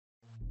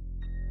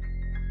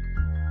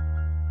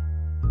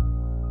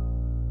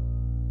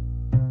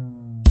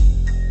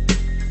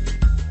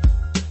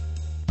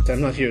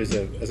I'm not here as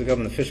a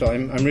government official.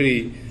 I'm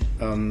really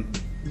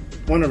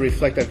want to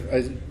reflect. I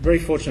was very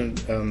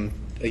fortunate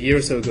a year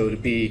or so ago to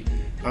be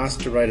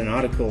asked to write an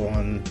article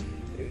on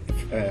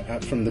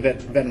from the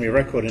veterinary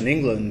record in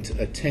England,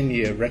 a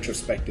 10-year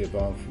retrospective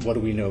of what do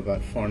we know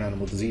about foreign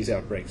animal disease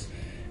outbreaks,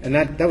 and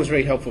that was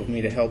very helpful for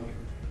me to help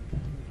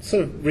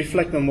sort of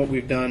reflect on what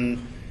we've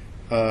done,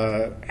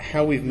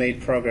 how we've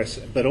made progress,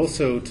 but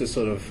also to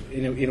sort of,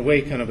 in a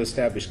way, kind of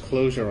establish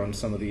closure on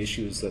some of the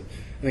issues that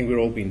I think we've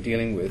all been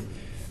dealing with.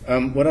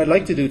 What I'd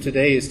like to do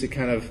today is to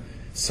kind of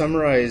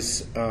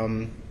summarize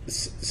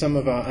some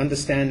of our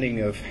understanding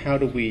of how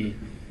do we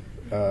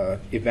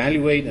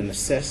evaluate and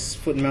assess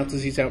foot and mouth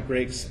disease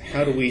outbreaks,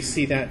 how do we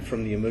see that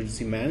from the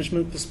emergency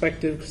management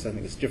perspective, because I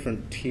think it's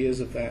different tiers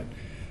of that.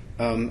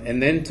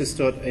 And then to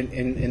start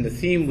in the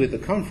theme with the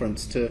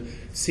conference to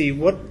see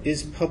what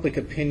is public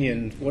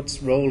opinion,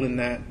 what's role in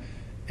that,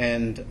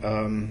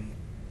 and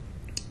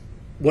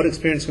what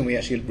experience can we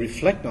actually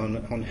reflect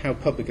on how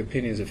public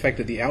opinion has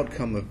affected the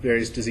outcome of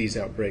various disease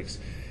outbreaks,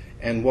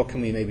 and what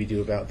can we maybe do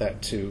about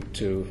that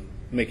to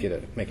make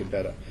it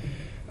better.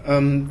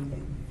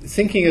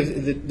 Thinking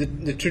of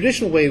the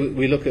traditional way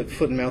we look at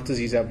foot and mouth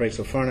disease outbreaks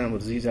or foreign animal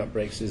disease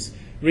outbreaks is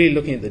really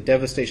looking at the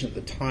devastation at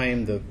the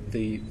time,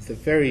 the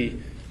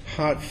very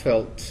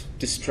heartfelt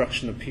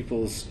destruction of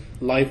people's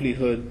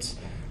livelihoods,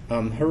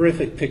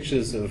 horrific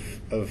pictures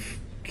of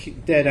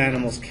dead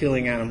animals,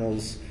 killing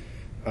animals,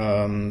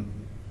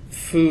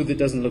 food that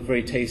doesn't look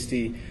very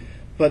tasty.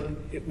 But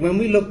when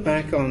we look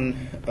back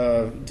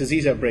on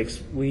disease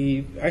outbreaks,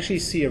 we actually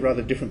see a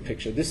rather different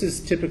picture. This is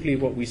typically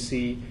what we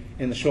see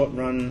in the short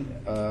run,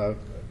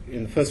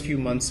 in the first few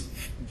months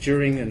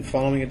during and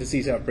following a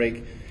disease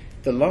outbreak.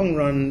 The long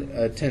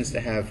run tends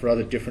to have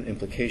rather different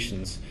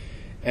implications.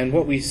 And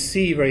what we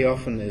see very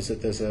often is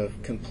that there's a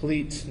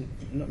complete,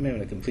 not maybe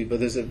not complete,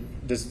 but there's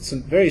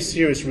some very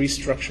serious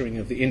restructuring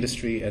of the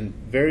industry and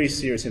very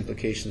serious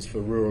implications for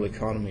rural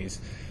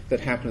economies that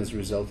happen as a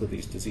result of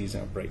these disease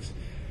outbreaks.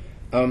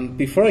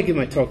 Before I give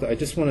my talk, I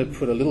just want to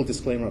put a little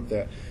disclaimer up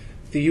there.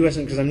 The U.S.,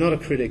 because I'm not a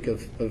critic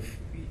of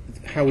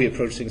how we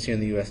approach things here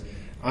in the U.S.,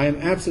 I am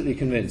absolutely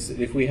convinced that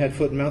if we had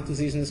foot and mouth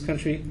disease in this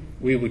country,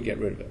 we would get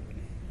rid of it.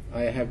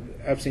 I have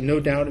absolutely no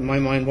doubt in my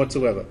mind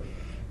whatsoever.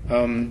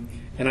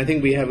 And I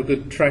think we have a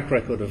good track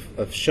record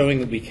of showing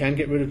that we can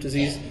get rid of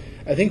disease.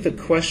 I think the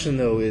question,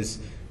 though, is,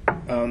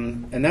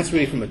 and that's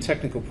really from a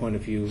technical point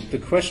of view, the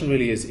question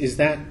really is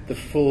that the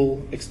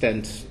full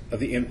extent of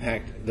the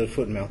impact that a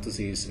foot and mouth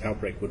disease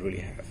outbreak would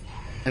really have?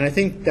 And I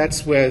think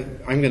that's where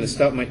I'm going to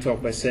start my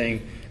talk by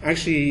saying,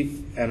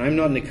 actually, and I'm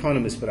not an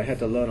economist, but I had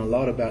to learn a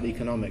lot about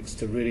economics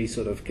to really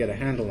sort of get a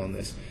handle on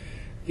this.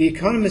 The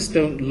economists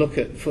don't look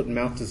at foot and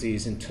mouth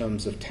disease in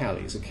terms of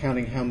tallies,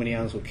 accounting how many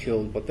animals were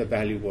killed, what their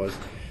value was.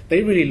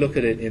 They really look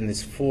at it in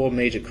these four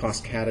major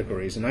cost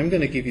categories, and I'm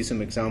going to give you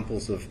some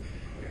examples of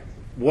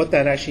what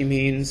that actually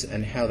means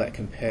and how that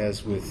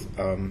compares with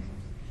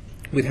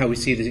how we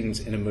see things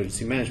in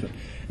emergency management.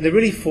 And there are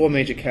really four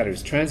major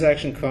categories: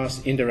 transaction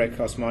costs, indirect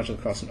costs, marginal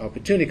costs, and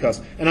opportunity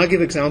costs. And I'll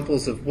give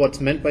examples of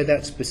what's meant by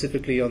that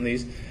specifically on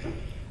these.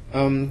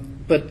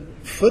 But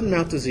foot and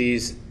mouth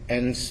disease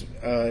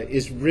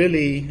is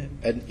really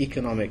an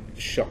economic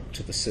shock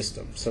to the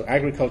system. So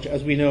agriculture,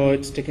 as we know,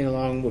 it's ticking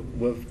along.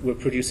 We're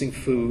producing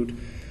food,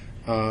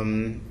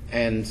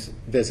 and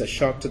there's a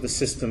shock to the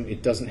system.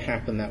 It doesn't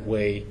happen that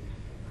way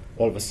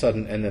all of a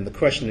sudden. And then the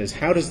question is,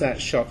 how does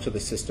that shock to the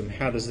system?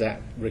 How does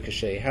that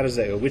ricochet? How does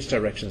that go? Which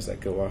direction does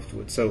that go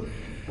afterwards? So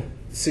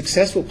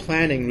successful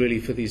planning really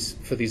for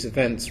these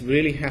events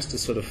really has to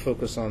sort of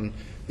focus on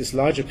this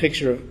larger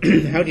picture of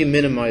how do you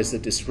minimize the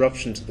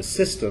disruption to the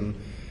system.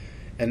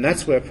 And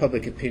that's where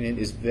public opinion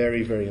is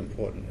very, very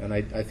important. And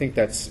I think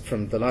that's,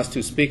 from the last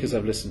two speakers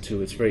I've listened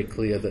to, it's very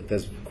clear that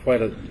there's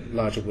quite a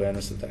large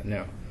awareness of that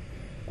now.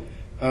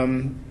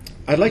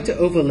 I'd like to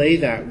overlay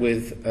that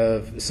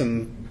with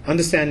some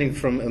understanding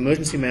from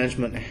emergency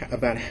management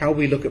about how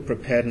we look at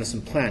preparedness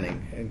and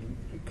planning,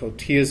 called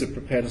tiers of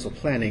preparedness or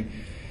planning.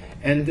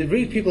 And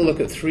really people look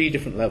at three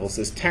different levels.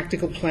 There's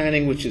tactical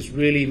planning, which is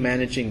really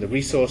managing the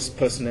resource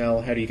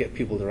personnel, how do you get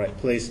people to the right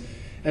place.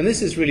 And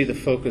this is really the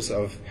focus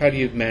of how do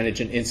you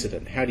manage an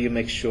incident? How do you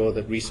make sure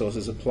that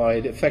resources are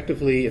applied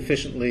effectively,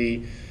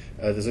 efficiently,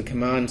 there's a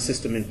command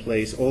system in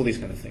place, all these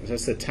kind of things.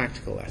 That's the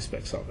tactical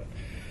aspects of it.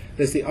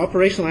 There's the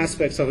operational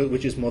aspects of it,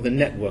 which is more the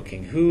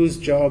networking. Whose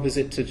job is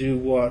it to do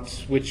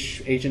what?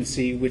 Which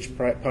agency, which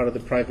part of the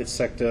private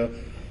sector?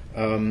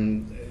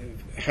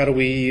 How do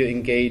we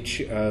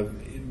engage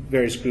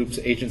various groups,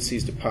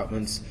 agencies,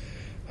 departments?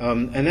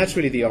 And that's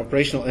really the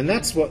operational, and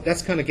that's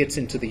kind of gets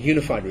into the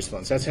unified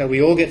response. That's how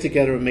we all get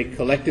together and make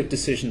collective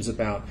decisions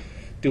about,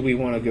 do we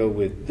want to go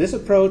with this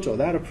approach or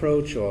that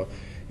approach, or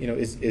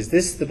is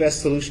this the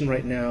best solution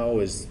right now?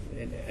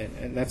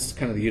 And that's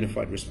kind of the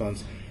unified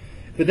response.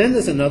 But then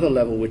there's another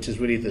level, which is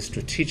really the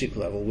strategic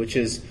level, which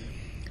is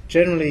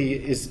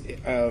generally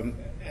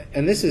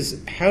and this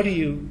is, how do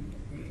you,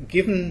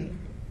 given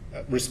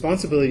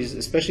responsibilities,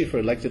 especially for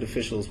elected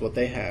officials, what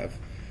they have,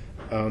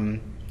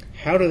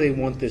 how do they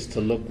want this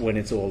to look when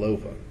it's all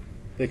over?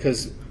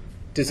 Because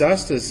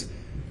disasters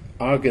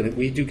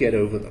we do get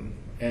over them.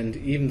 And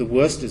even the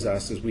worst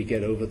disasters, we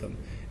get over them.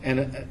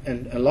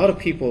 And a lot of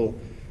people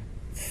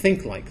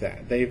think like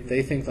that.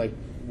 They think like,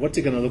 what's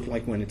it going to look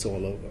like when it's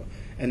all over?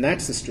 And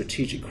that's the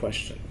strategic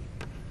question.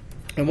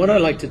 And what I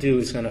like to do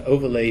is kind of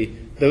overlay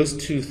those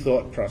two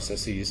thought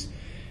processes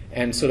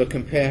and sort of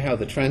compare how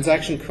the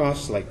transaction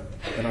costs, like,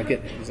 and I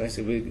get, as I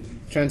say,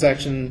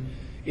 transaction,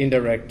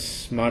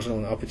 indirect, marginal,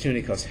 and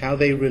opportunity costs, how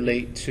they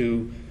relate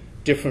to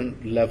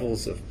different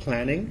levels of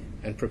planning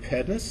and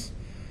preparedness,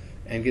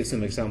 and give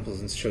some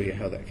examples and show you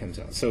how that comes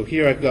out. So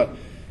here I've got,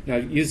 now I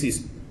use these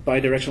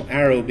bidirectional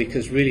arrow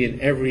because really in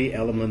every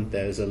element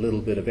there's a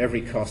little bit of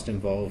every cost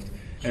involved,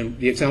 and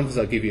the examples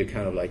I'll give you are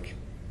kind of like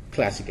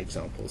classic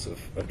examples of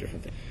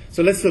different things.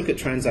 So let's look at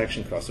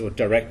transaction costs or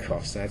direct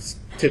costs. That's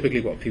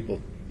typically what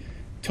people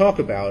talk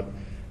about,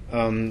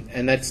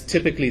 and that's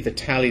typically the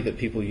tally that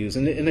people use.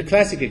 And the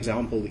classic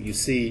example that you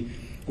see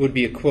would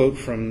be a quote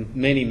from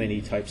many, many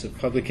types of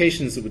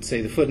publications that would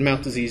say the foot and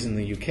mouth disease in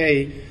the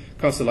UK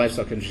cost the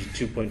livestock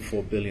industry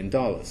 $2.4 billion.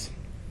 Now,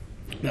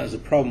 there's a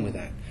problem with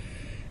that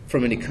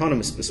from an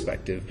economist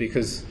perspective,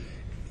 because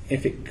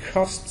if it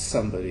costs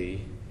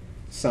somebody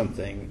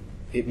something,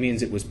 it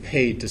means it was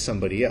paid to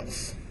somebody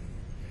else.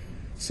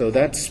 So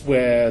that's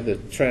where the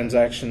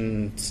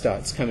transaction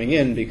starts coming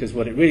in, because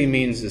what it really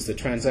means is the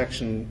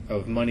transaction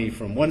of money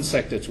from one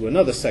sector to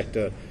another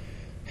sector.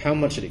 How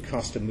much did it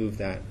cost to move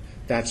that?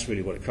 That's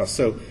really what it costs.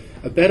 So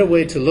a better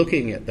way to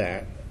looking at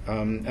that,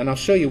 and I'll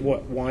show you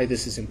why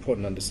this is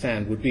important to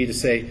understand, would be to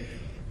say,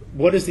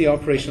 what is the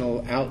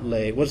operational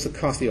outlay? What's the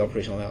cost of the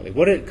operational outlay?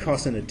 What did it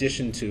cost in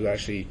addition to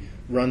actually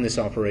run this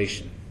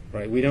operation?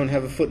 Right? We don't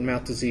have a foot and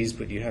mouth disease,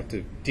 but you have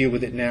to deal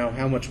with it now.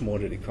 How much more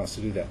did it cost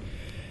to do that?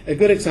 A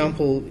good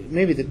example,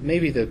 maybe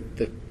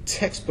the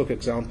textbook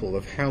example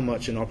of how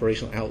much an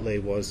operational outlay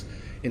was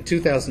in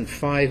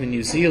 2005 in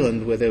New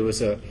Zealand, where there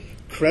was a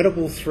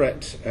credible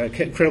threat at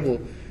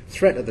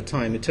the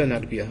time. It turned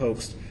out to be a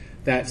hoax,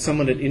 that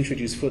someone had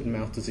introduced foot and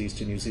mouth disease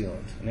to New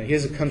Zealand. Now,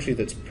 here's a country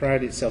that's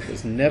prided itself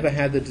has never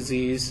had the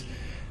disease,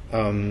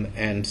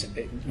 and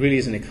it really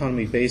is an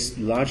economy based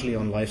largely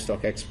on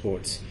livestock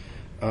exports.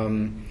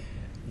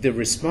 The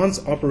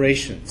response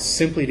operations,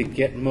 simply to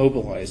get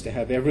mobilized, to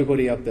have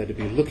everybody up there, to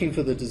be looking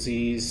for the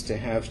disease, to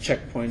have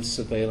checkpoints,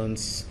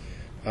 surveillance,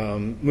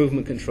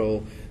 movement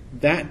control,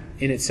 that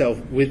in itself,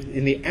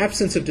 in the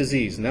absence of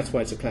disease, and that's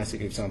why it's a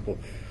classic example,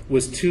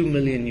 was 2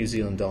 million New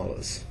Zealand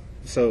dollars.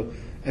 So,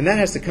 and that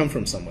has to come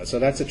from somewhere. So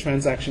that's a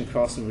transaction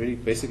cost, and really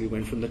basically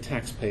went from the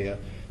taxpayer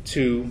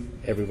to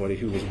everybody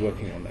who was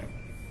working on that.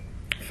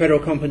 Federal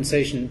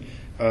compensation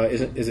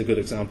is a good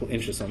example.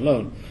 Interest on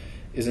loan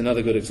is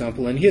another good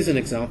example. And here's an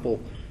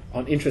example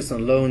on interest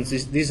on loans.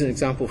 This is an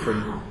example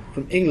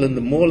from England,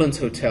 the Moorlands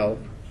Hotel.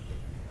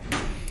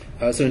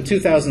 So in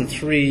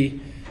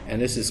 2003,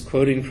 and this is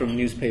quoting from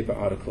newspaper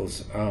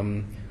articles,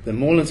 the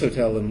Moorlands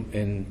Hotel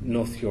in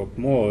North York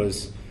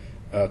Moors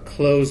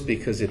closed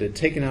because it had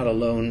taken out a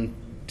loan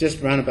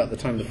just around about the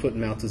time of the foot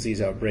and mouth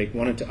disease outbreak,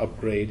 wanted to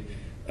upgrade,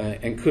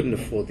 and couldn't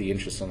afford the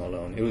interest on the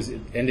loan.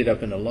 It ended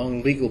up in a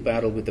long legal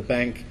battle with the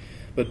bank,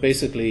 but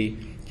basically,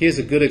 here's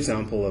a good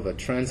example of a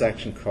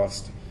transaction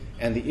cost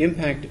and the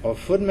impact of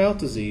foot and mouth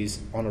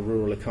disease on a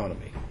rural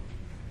economy.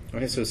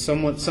 Okay, so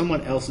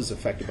someone else is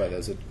affected by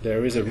this.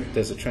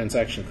 There's a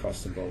transaction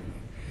cost involved.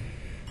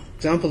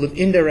 Example of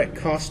indirect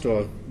cost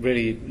or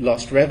really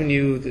lost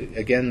revenue.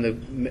 Again,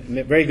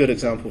 the very good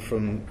example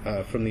from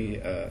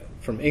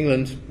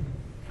England,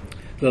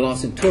 the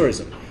loss in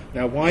tourism.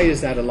 Now, why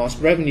is that a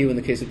lost revenue in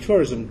the case of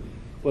tourism?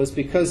 Was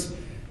because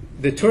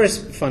the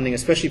tourist funding,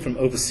 especially from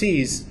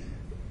overseas,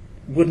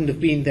 wouldn't have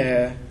been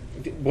there,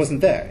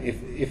 wasn't there.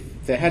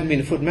 If there hadn't been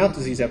a foot and mouth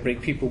disease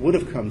outbreak, people would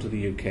have come to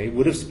the UK,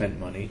 would have spent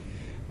money.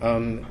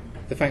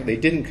 The fact they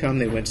didn't come,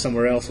 they went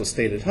somewhere else or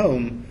stayed at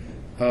home,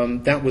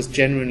 that was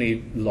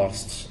generally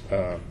lost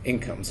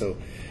income. So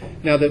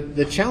now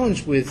the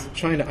challenge with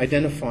trying to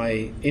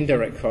identify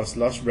indirect costs,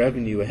 lost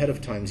revenue ahead of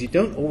time is you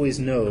don't always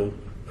know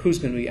who's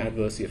going to be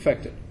adversely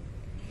affected.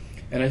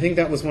 And I think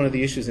that was one of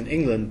the issues in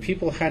England.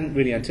 People hadn't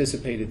really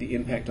anticipated the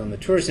impact on the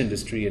tourist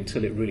industry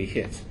until it really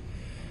hit.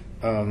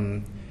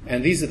 And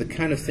these are the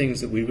kind of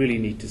things that we really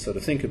need to sort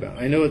of think about.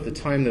 I know at the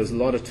time there was a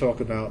lot of talk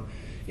about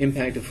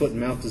impact of foot and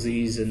mouth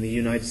disease in the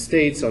United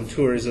States on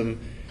tourism.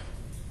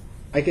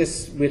 I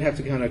guess we'd have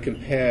to kind of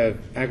compare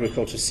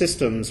agriculture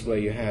systems where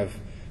you have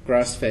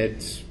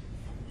grass-fed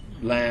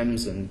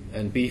lambs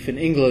and beef in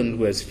England,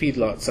 whereas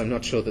feedlots, I'm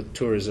not sure that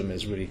tourism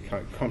is really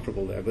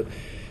comparable there, but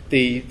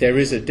there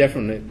is a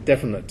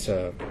definite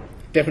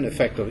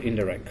effect of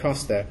indirect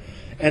cost there.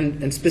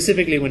 And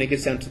specifically when it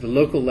gets down to the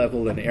local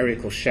level, an area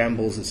called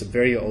Shambles, it's a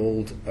very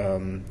old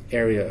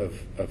area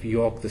of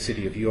York, the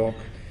city of York.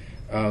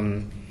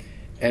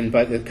 And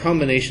by the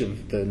combination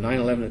of the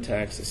 9/11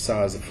 attacks, the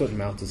SARS, the foot and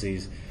mouth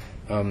disease,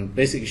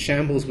 basically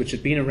Shambles, which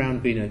had been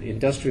around, being an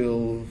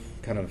industrial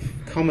kind of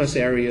commerce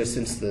area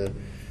since the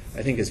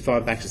I think as far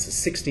back as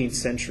the 16th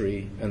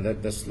century, and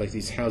that's like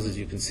these houses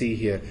you can see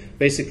here,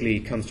 basically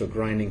comes to a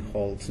grinding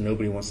halt.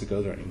 Nobody wants to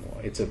go there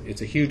anymore. It's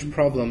a huge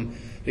problem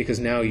because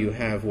now you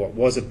have what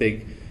was a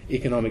big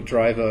economic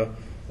driver.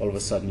 All of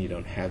a sudden you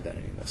don't have that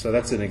anymore. So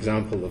that's an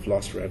example of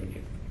lost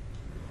revenue.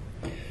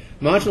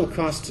 Marginal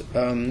cost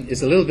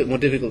is a little bit more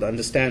difficult to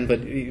understand,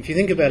 but if you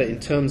think about it in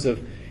terms of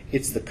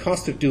it's the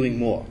cost of doing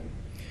more.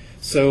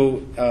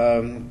 So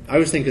I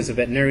always think as a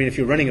veterinarian, if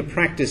you're running a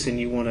practice and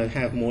you want to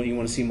have more, you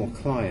want to see more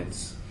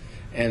clients,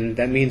 and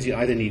that means you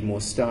either need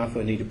more staff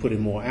or need to put in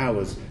more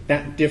hours.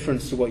 That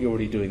difference to what you're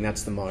already doing,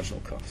 that's the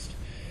marginal cost.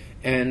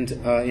 And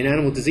in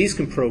animal disease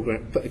control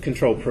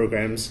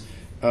programs,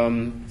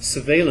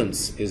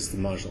 surveillance is the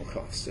marginal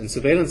cost. And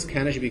surveillance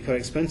can actually be quite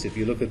expensive.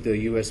 You look at the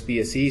US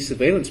BSE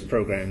surveillance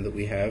program that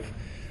we have,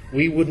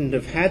 we wouldn't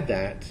have had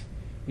that.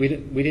 We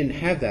didn't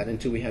have that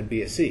until we had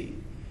BSE.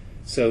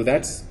 So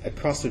that's a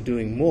cost of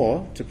doing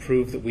more to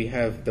prove that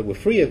we're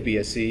free of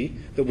BSE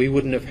that we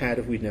wouldn't have had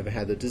if we'd never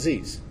had the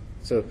disease.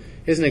 So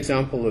here's an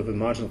example of a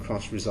marginal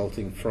cost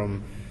resulting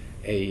from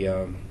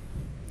a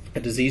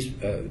disease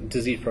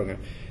program.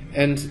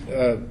 And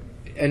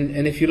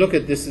if you look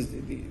at this,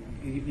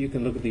 you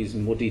can look at these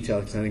in more detail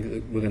because I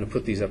think we're going to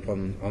put these up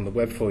on the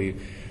web for you.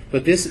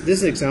 But this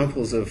is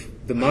examples of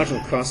the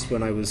marginal cost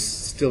when I was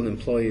still an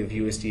employee of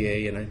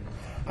USDA, and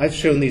I've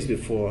shown these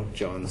before,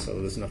 John, so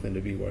there's nothing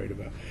to be worried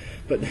about.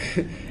 But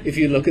if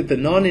you look at the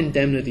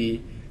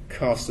non-indemnity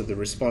cost of the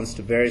response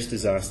to various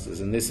disasters,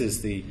 and this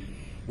is the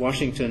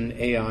Washington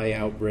AI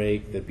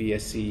outbreak, the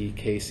BSE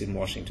case in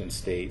Washington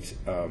State,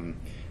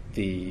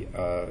 the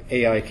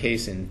AI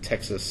case in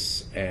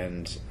Texas,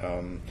 and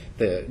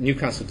the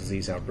Newcastle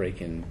disease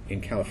outbreak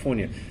in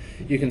California,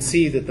 you can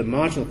see that the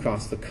marginal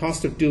cost, the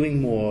cost of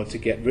doing more to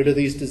get rid of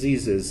these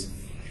diseases,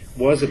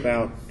 was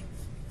about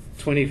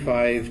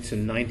 25 to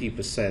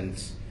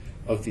 90%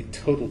 of the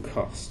total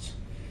cost.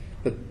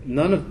 But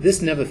none of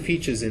this never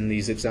features in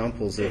these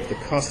examples of the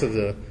cost of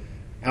the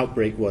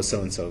outbreak was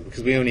so-and-so,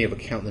 because we only ever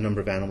count the number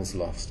of animals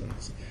lost. And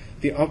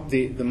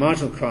the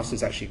marginal cost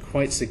is actually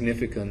quite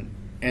significant,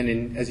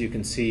 and as you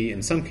can see,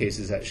 in some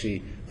cases,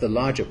 actually the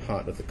larger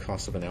part of the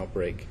cost of an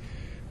outbreak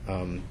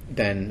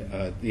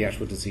than the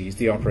actual disease,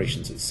 the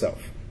operations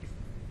itself.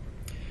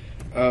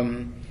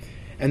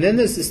 And then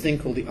there's this thing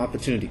called the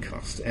opportunity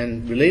cost.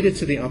 And related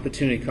to the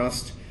opportunity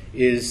cost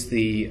is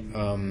the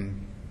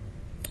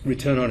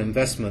return on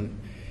investment.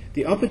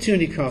 The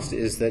opportunity cost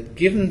is that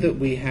given that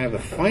we have a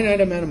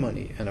finite amount of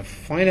money and a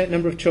finite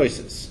number of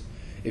choices,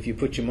 if you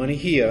put your money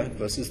here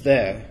versus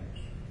there,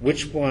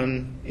 which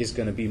one is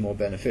going to be more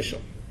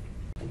beneficial?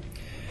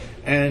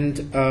 And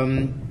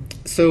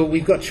so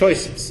we've got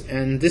choices.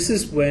 And this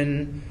is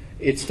when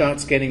it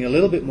starts getting a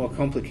little bit more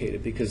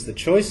complicated, because the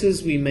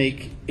choices we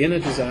make in a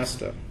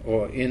disaster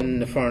or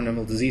in a foreign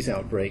animal disease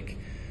outbreak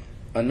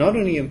are not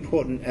only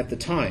important at the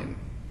time,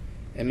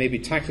 and maybe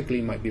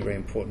tactically might be very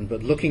important,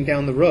 but looking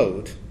down the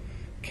road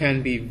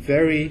can be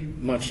very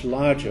much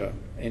larger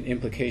in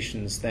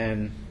implications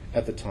than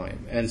at the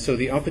time. And so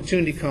the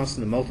opportunity cost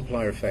and the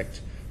multiplier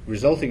effect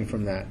resulting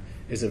from that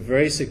is a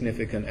very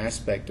significant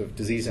aspect of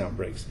disease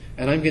outbreaks.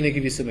 And I'm going to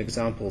give you some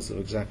examples of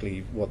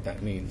exactly what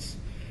that means.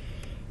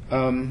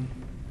 So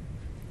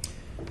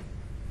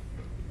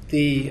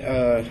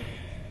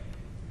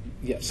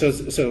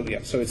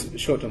it's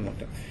short-term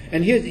lockdown.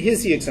 And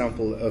here's the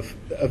example of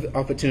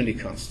opportunity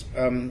cost.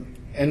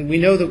 And we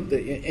know that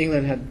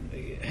England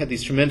had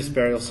these tremendous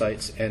burial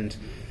sites, and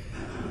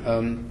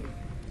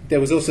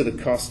there was also the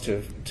cost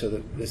to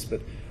this.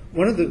 But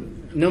one of the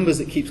numbers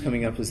that keeps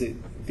coming up is that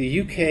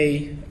the UK,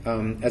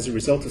 as a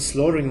result of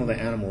slaughtering all their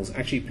animals,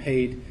 actually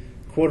paid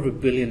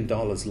 $250 million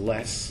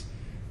less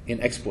in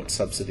export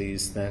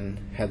subsidies than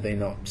had they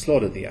not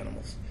slaughtered the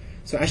animals.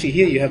 So actually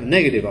here you have a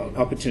negative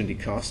opportunity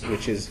cost,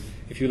 which is,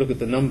 if you look at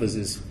the numbers,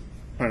 is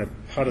kind of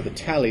part of the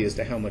tally as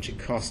to how much it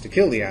costs to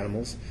kill the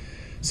animals.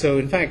 So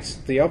in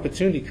fact, the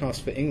opportunity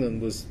cost for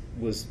England was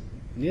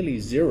nearly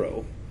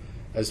zero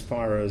as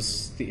far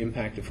as the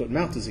impact of foot and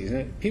mouth disease.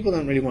 And people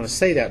don't really want to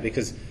say that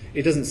because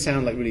it doesn't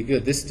sound like really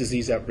good. This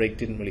disease outbreak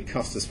didn't really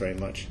cost us very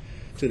much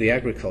to the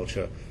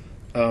agriculture.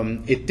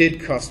 It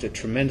did cost a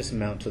tremendous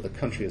amount to the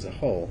country as a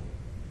whole.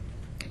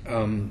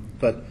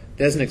 But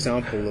there's an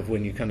example of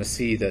when you kind of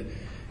see that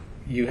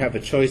you have a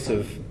choice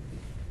of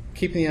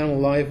keeping the animal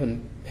alive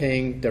and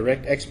paying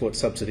direct export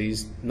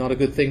subsidies, not a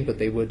good thing, but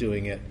they were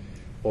doing it,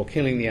 or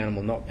killing the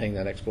animal, not paying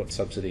that export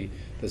subsidy.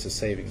 There's a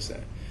savings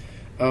there.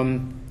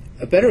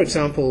 A better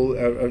example,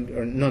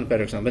 or not a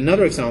better example,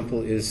 another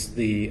example is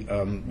the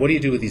what do you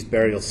do with these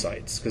burial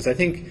sites? Because I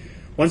think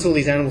once all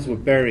these animals were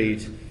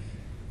buried,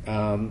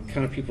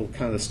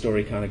 the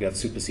story kind of got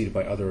superseded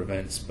by other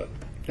events. But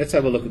let's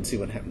have a look and see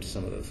what happened to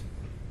some of those.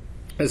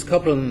 There's a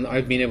couple of them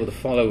I've been able to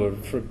follow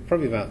for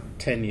probably about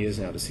 10 years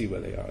now to see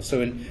where they are.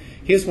 So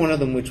here's one of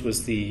them, which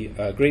was the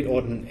Great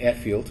Orton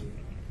Airfield.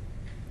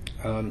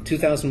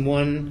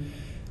 2001,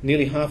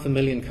 nearly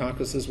 500,000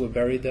 carcasses were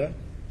buried there.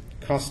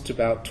 Cost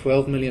about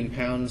 £12 million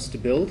to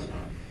build.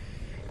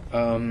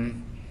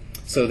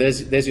 So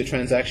there's your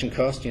transaction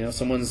cost. You know,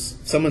 someone's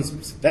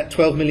that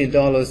 $12 million,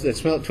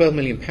 that 12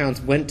 million pounds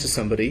went to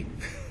somebody.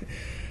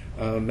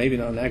 Maybe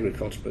not in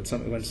agriculture, but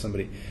something went to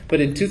somebody.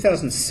 But in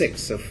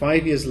 2006, so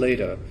 5 years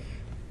later,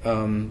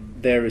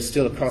 there is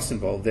still a cost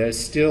involved. There's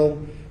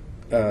still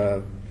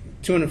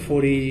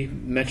 240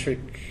 metric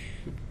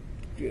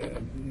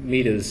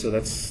meters. So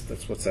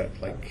that's what's that,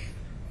 like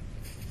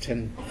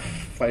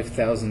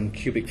 5,000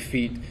 cubic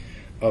feet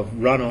of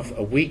runoff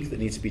a week that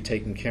needs to be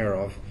taken care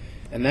of.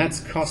 And that's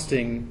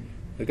costing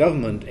the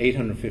government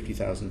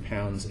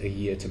 £850,000 a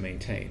year to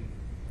maintain.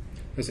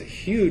 There's a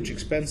huge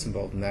expense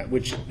involved in that,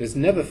 which is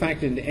never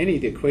factored into any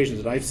of the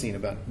equations that I've seen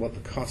about what the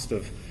cost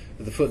of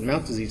the foot and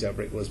mouth disease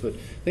outbreak was. But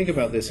think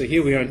about this. So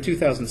here we are in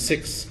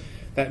 2006.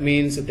 That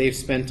means that they've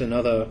spent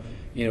another,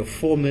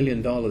 $4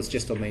 million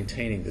just on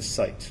maintaining this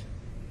site.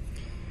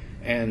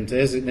 And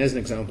there's an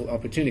example,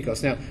 opportunity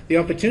cost. Now, the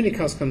opportunity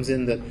cost comes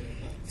in that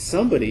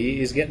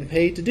somebody is getting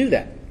paid to do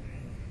that,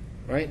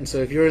 right? And so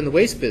if you're in the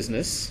waste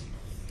business,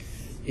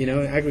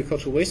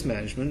 agricultural waste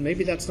management,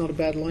 maybe that's not a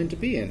bad line to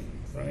be in,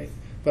 right?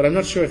 But I'm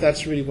not sure if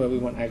that's really where we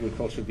want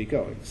agriculture to be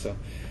going. So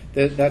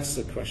that's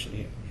the question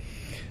here.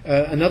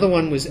 Another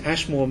one was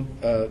Ashmore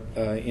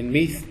in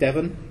Heath,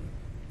 Devon.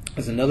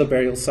 There's another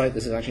burial site.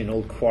 This is actually an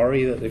old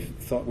quarry that they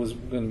thought was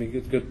going to be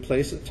a good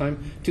place at the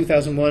time.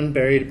 2001,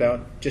 buried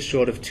about just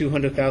short of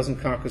 200,000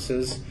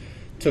 carcasses.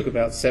 Took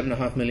about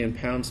 £7.5 million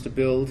to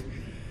build.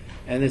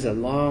 And there's a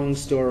long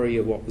story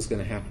of what was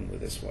going to happen with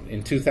this one.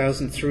 In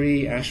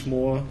 2003,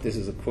 Ashmore, this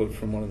is a quote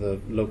from one of the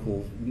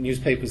local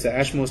newspapers, that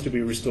Ashmore is to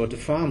be restored to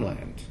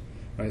farmland.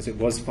 Right? So it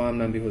was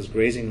farmland, it was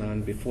grazing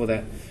land before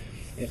that.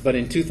 But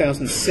in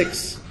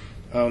 2006,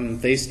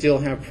 they still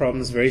have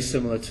problems very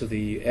similar to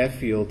the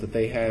airfield, that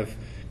they have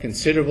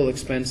considerable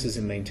expenses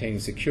in maintaining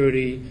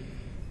security,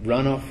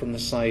 runoff from the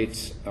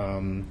site,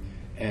 and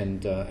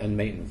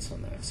maintenance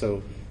on that.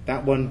 So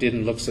that one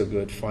didn't look so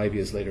good 5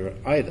 years later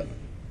either.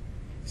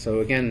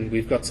 So again,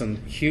 we've got some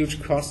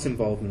huge costs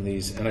involved in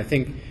these, and I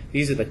think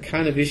these are the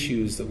kind of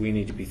issues that we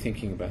need to be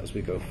thinking about as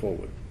we go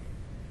forward.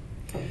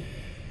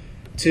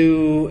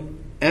 To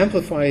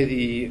amplify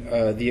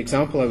the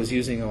example I was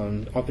using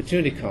on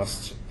opportunity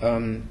costs,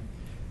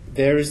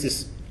 there is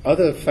this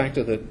other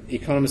factor that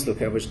economists look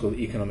at, which is called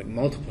the economic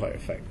multiplier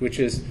effect, which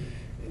is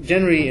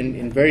generally,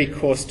 in very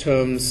coarse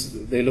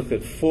terms, they look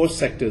at four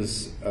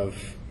sectors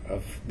of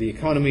the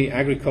economy: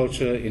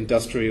 agriculture,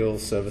 industrial,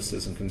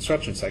 services, and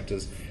construction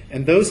sectors.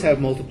 And those have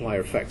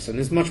multiplier effects. And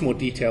there's much more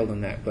detail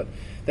than that, but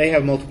they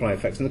have multiplier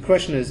effects. And the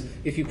question is,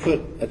 if you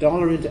put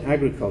 $1 into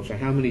agriculture,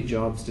 how many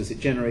jobs does it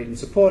generate and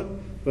support,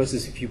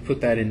 versus if you put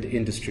that into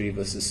industry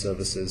versus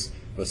services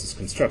versus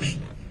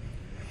construction?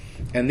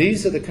 And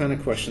these are the kind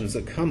of questions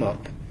that come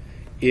up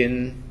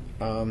in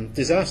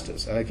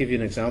disasters. I'll give you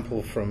an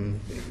example from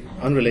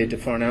unrelated to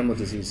foreign animal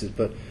diseases,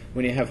 but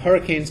when you have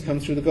hurricanes come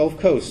through the Gulf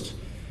Coast,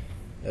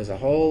 there's a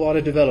whole lot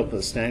of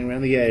developers standing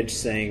around the edge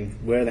saying,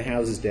 wear the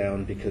houses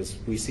down because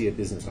we see a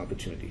business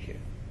opportunity here.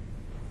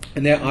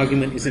 And their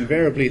argument is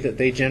invariably that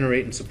they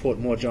generate and support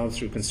more jobs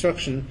through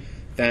construction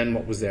than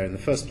what was there in the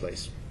first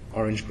place.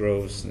 Orange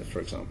groves, for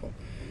example.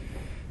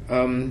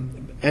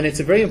 And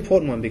it's a very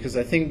important one, because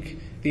I think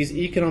these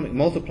economic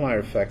multiplier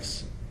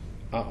effects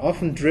are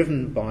often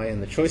driven by, and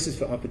the choices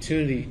for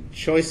opportunity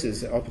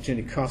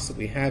costs that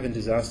we have in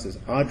disasters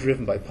are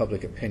driven by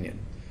public opinion.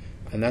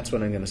 And that's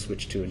what I'm going to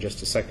switch to in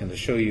just a second, to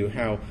show you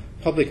how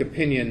public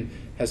opinion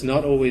has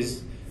not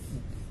always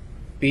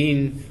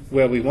been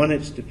where we want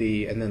it to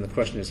be, and then the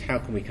question is, how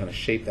can we kind of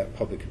shape that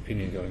public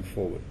opinion going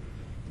forward?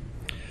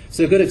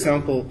 So a good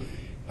example,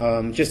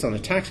 just on a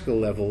tactical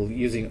level,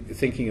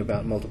 thinking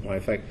about multiplier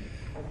effect,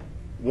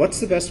 what's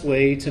the best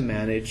way to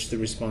manage the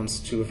response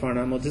to a foreign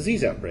animal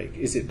disease outbreak?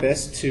 Is it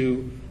best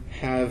to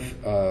have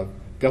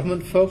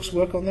government folks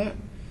work on that,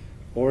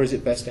 or is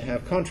it best to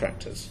have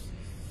contractors?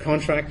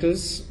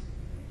 Contractors,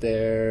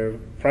 they're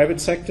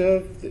private sector.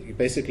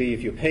 Basically,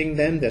 if you're paying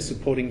them, they're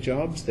supporting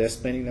jobs, they're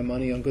spending their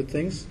money on good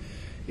things.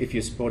 If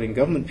you're supporting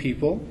government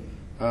people,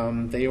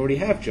 they already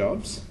have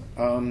jobs,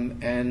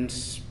 and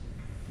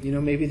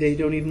maybe they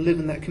don't even live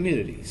in that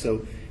community.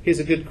 So here's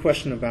a good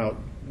question about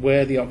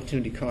where the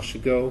opportunity cost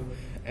should go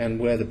and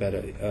where the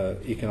better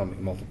economic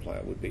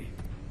multiplier would be.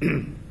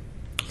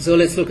 So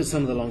let's look at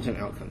some of the long-term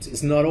outcomes.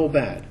 It's not all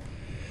bad.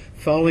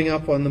 Following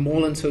up on the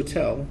Morelands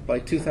Hotel, by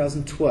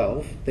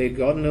 2012, they had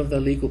gotten over their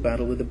legal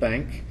battle with the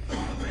bank.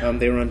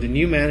 They were under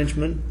new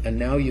management, and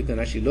now you can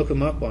actually look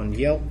them up on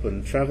Yelp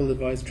and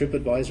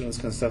TripAdvisor, and this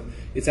kind of stuff.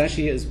 It's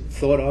actually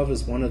thought of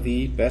as one of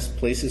the best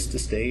places to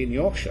stay in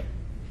Yorkshire.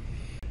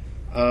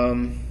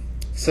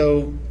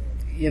 So,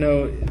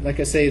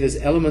 like I say, there's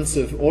elements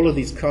of all of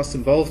these costs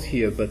involved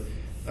here, but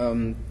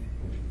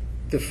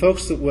the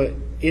folks that were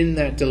in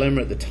that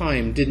dilemma at the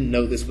time didn't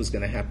know this was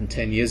going to happen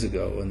 10 years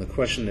ago. And the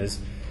question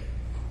is,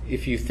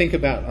 if you think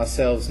about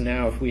ourselves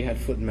now, if we had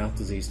foot and mouth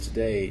disease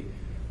today,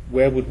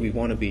 where would we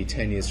want to be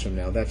 10 years from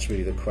now? That's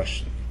really the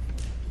question.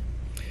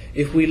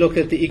 If we look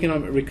at the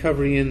economic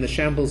recovery in the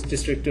shambles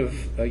district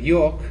of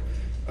York,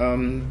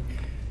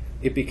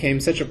 It became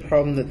such a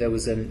problem that there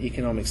was an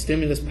economic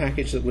stimulus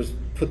package that was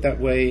put that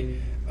way.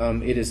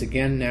 It is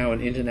again now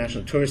an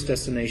international tourist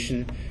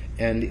destination,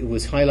 and it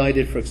was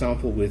highlighted, for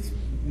example, with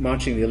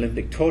marching the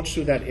Olympic torch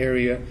through that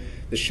area.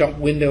 The shop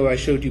window I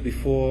showed you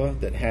before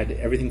that had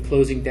everything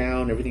closing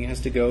down, everything has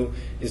to go,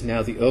 is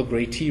now the Earl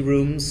Grey tea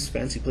rooms,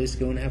 fancy place to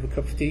go and have a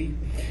cup of tea.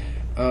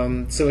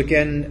 So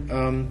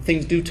again,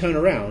 things do turn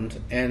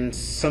around, and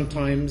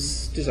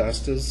sometimes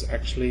disasters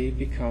actually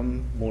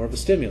become more of a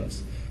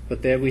stimulus.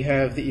 But there we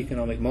have the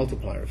economic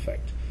multiplier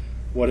effect.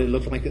 What it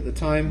looked like at the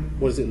time,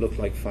 what does it look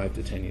like 5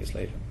 to 10 years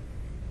later?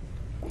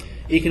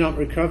 Economic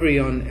recovery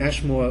on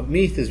Ashmore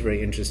Meath is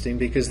very interesting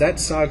because that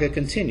saga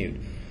continued.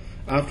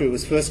 After it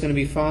was first going to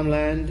be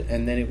farmland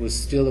and then it was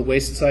still a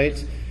waste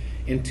site,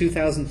 in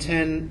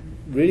 2010,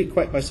 really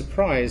quite by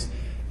surprise,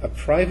 a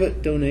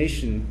private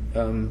donation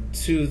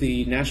to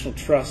the National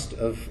Trust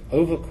of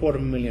over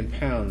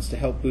 £250,000 to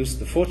help boost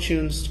the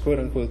fortunes, quote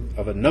unquote,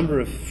 of a number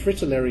of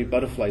fritillary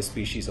butterfly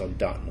species on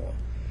Dartmoor.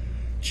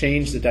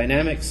 Changed the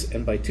dynamics,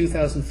 and by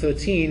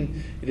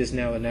 2013, it is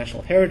now a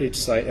National Heritage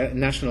Site,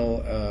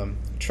 National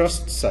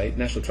Trust Site.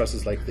 National Trust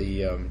is like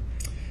the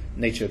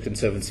Nature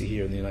Conservancy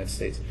here in the United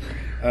States.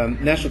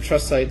 National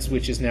Trust Sites,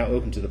 which is now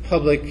open to the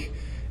public.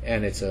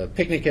 And it's a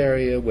picnic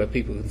area where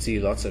people can see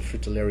lots of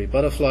fritillary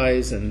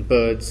butterflies and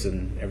birds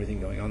and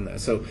everything going on there.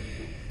 So,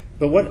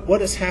 but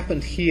what has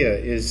happened here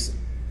is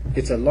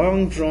it's a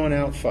long,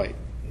 drawn-out fight.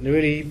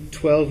 Really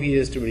 12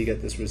 years to really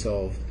get this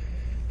resolved.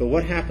 But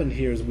what happened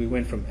here is we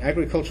went from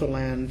agricultural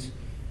land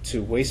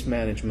to waste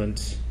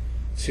management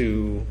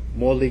to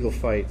more legal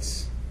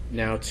fights,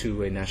 now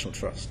to a national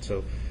trust.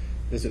 So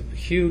there's a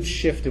huge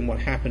shift in what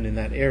happened in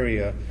that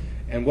area.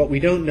 And what we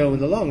don't know in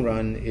the long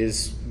run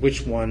is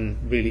which one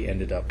really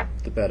ended up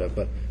the better.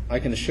 But I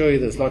can assure you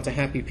there's lots of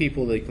happy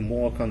people that can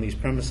walk on these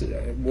premises,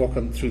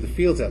 through the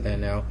fields out there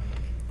now.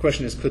 The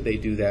question is, could they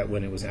do that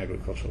when it was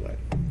agricultural land?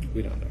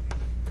 We don't know.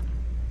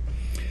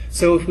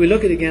 So if we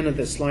look again at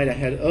the slide I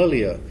had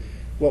earlier,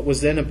 what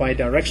was then a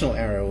bidirectional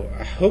arrow,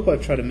 I hope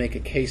I've tried to make a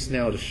case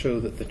now to show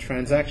that the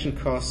transaction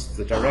costs,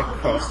 the direct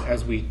costs,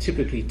 as we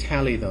typically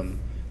tally them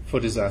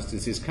for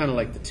disasters, is kind of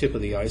like the tip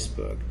of the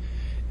iceberg.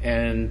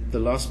 And the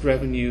lost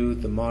revenue,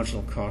 the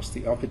marginal cost,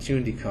 the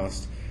opportunity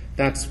cost,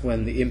 that's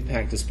when the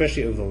impact,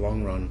 especially over the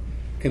long run,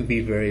 can be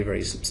very,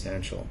 very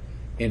substantial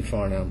in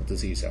foreign animal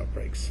disease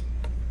outbreaks.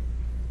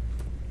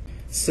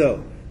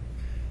 So,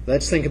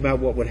 let's think about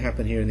what would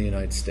happen here in the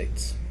United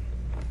States.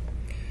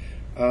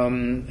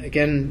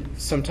 Again,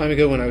 some time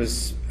ago when I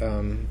was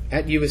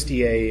at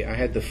USDA, I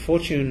had the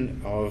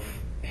fortune of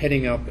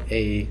heading up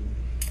an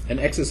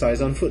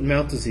exercise on foot and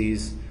mouth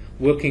disease,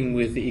 working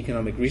with the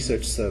Economic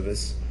Research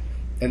Service.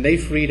 And they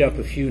freed up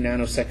a few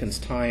nanoseconds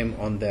time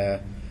on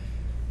their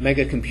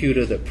mega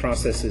computer that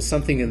processes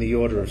something in the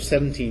order of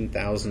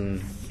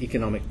 17,000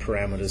 economic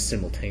parameters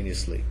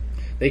simultaneously.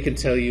 They can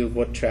tell you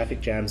what traffic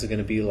jams are going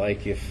to be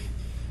like if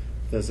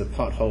there's a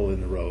pothole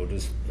in the road.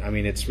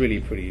 It's really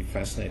pretty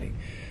fascinating.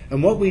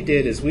 And what we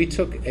did is we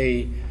took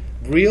a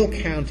real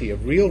county, a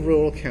real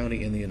rural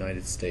county in the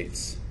United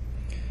States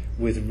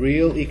with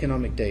real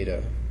economic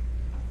data,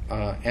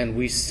 and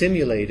we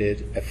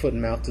simulated a foot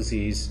and mouth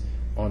disease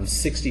on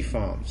 60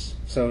 farms.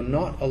 So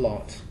not a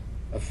lot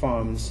of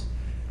farms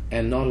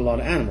and not a lot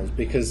of animals,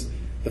 because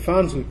the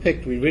farms we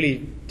picked, we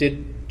really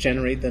did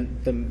generate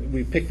them.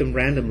 We picked them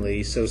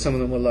randomly, so some of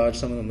them were large,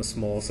 some of them were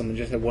small, some of them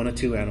just had 1 or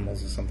 2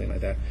 animals or something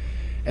like that.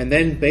 And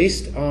then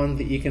based on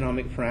the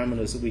economic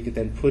parameters that we could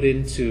then put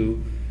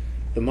into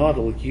the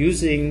model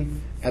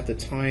using, at the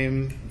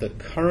time, the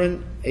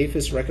current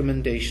APHIS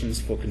recommendations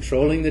for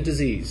controlling the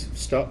disease,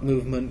 stop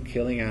movement,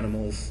 killing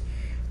animals,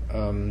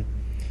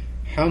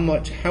 how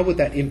would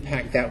that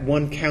impact that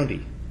one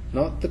county?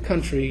 Not the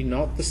country,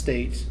 not the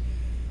state,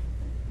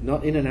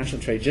 not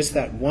international trade, just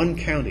that one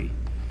county.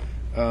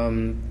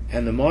 And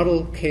the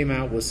model came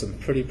out with some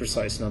pretty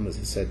precise numbers.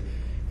 It said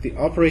the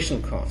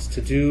operational cost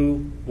to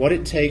do what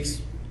it takes,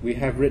 we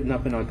have written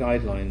up in our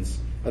guidelines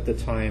at the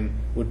time,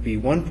 would be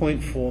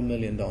 $1.4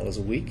 million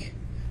a week.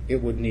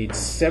 It would need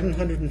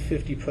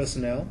 750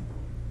 personnel.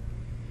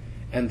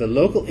 And the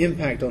local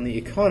impact on the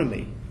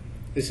economy,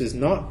 this is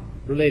not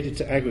related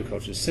to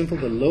agriculture, simple,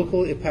 the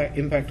local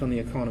impact on the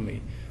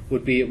economy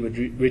would be it would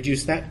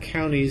reduce that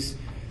county's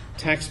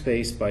tax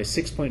base by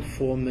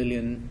 $6.4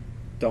 million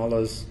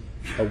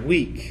a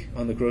week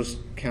on the gross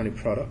county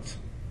product.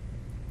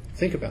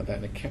 Think about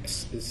that, in a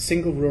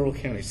single rural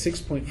county,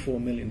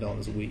 $6.4 million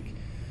a week.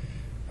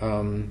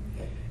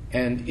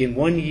 And in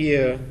 1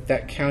 year,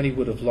 that county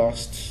would have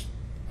lost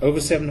over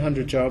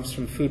 700 jobs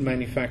from food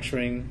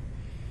manufacturing,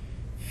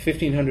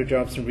 1,500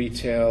 jobs from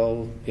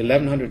retail,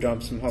 1,100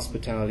 jobs from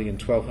hospitality,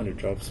 and 1,200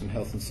 jobs from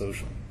health and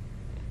social.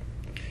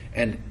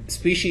 And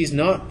species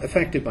not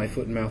affected by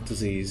foot and mouth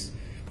disease,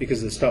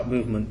 because the stop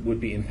movement, would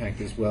be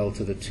impacted as well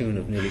to the tune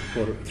of nearly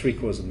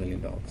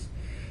 $750,000.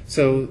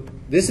 So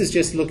this is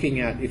just looking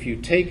at, if you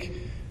take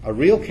a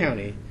real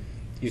county,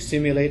 you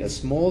simulate a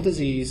small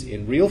disease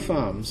in real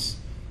farms,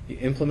 you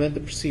implement the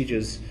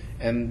procedures,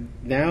 and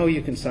now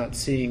you can start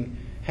seeing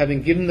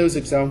having given those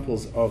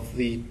examples of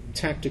the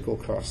tactical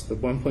cost, the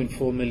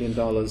 $1.4 million,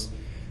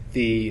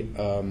 the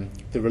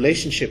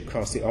relationship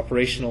cost, the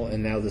operational,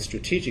 and now the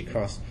strategic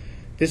cost,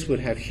 this would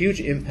have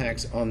huge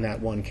impacts on that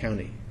one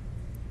county.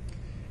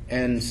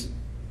 And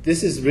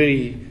this is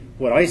really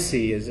what I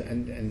see is,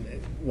 and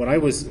what I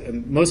was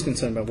most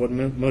concerned about, what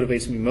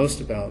motivates me most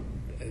about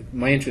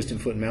my interest in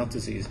foot and mouth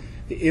disease,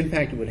 the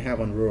impact it would have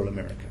on rural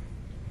America.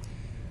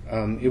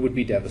 It would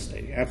be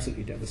devastating,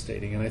 absolutely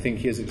devastating, and I think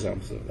here's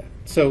examples of that.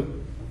 So,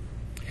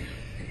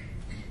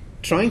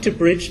 trying to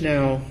bridge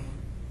now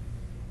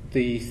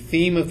the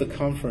theme of the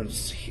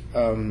conference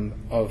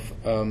of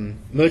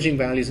merging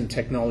values and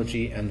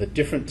technology and the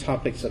different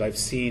topics that I've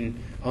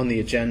seen on the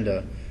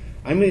agenda,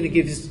 I'm going to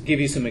give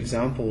you some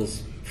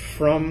examples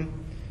from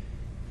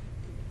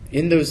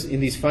in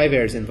these 5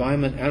 areas: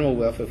 environment, animal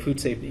welfare, food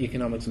safety,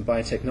 economics, and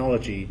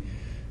biotechnology,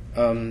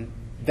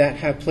 that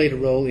have played a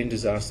role in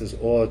disasters,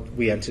 or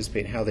we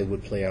anticipate how they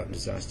would play out in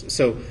disasters.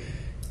 So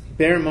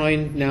bear in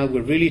mind now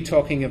we're really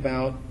talking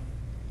about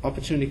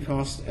opportunity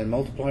cost and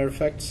multiplier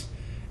effects,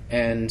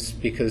 and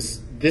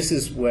because this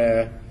is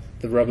where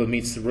the rubber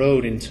meets the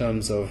road in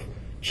terms of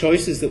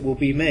choices that will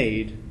be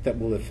made that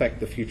will affect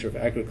the future of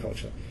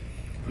agriculture.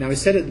 Now, I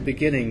said at the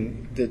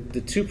beginning that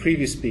the 2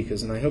 previous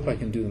speakers, and I hope I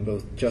can do them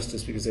both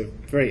justice because they're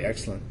very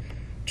excellent,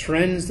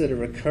 trends that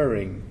are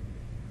occurring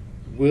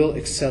will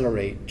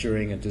accelerate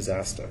during a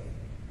disaster.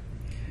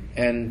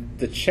 And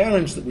the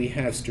challenge that we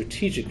have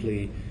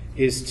strategically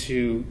is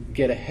to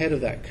get ahead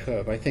of that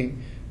curve. I think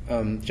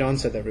John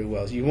said that very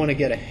well. You want to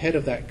get ahead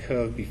of that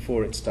curve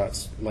before it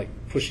starts like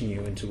pushing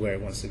you into where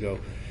it wants to go.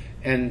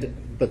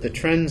 But the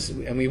trends,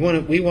 and we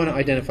want to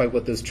identify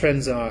what those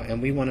trends are,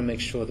 and we want to make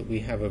sure that we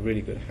have a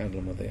really good handle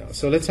on what they are.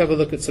 So let's have a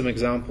look at some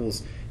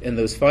examples in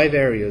those 5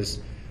 areas,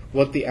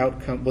 what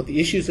the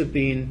issues have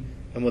been,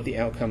 and what the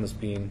outcome has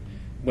been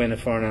when a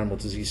foreign animal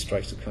disease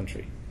strikes a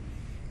country.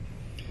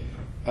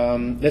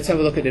 Let's have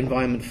a look at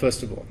environment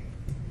first of all.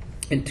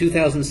 In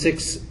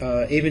 2006,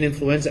 avian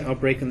influenza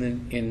outbreak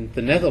in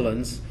the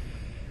Netherlands,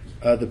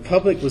 the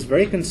public was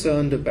very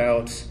concerned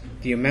about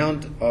the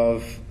amount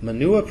of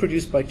manure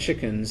produced by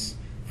chickens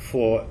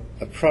for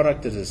a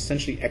product that is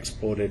essentially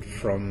exported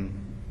from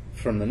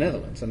the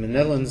Netherlands. I mean, the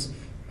Netherlands,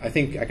 I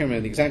can't remember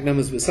the exact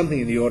numbers, but something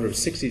in the order of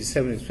 60 to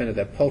 70% of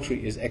their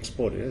poultry is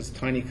exported. It's a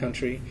tiny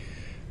country,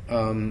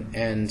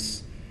 and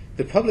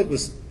the public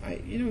was,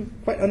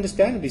 quite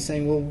understandably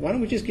saying, well, why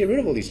don't we just get rid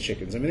of all these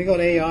chickens? I mean, they got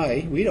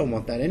AI, we don't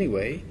want that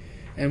anyway,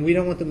 and we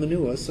don't want the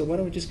manure, so why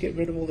don't we just get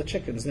rid of all the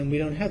chickens? Then we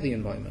don't have the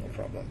environmental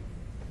problem.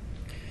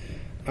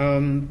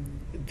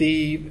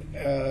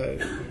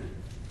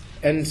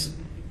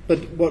 But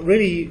what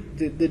really,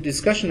 the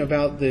discussion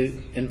about the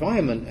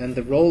environment and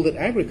the role that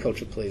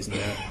agriculture plays in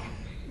that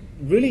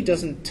really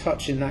doesn't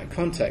touch in that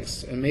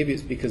context, and maybe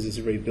it's because it's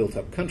a very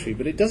built-up country,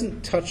 but it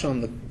doesn't touch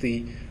on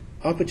the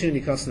opportunity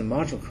cost and the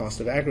marginal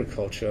cost of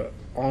agriculture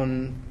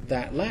on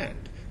that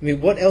land. I mean,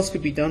 what else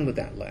could be done with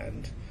that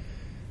land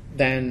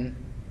than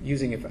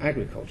using it for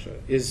agriculture?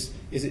 Is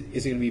it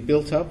going to be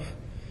built up?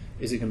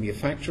 Is it going to be a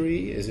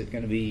factory? Is it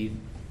going to be,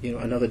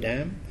 another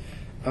dam?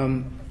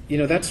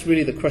 That's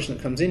really the question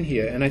that comes in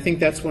here, and I think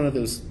that's one of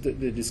those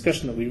the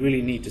discussion that we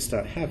really need to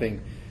start having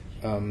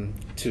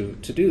to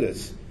do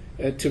this,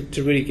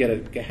 to really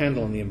get a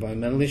handle on the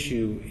environmental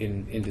issue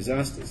in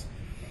disasters.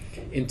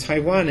 In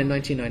Taiwan in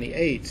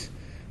 1998,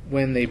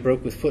 when they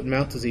broke with foot and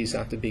mouth disease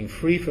after being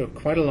free for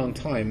quite a long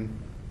time,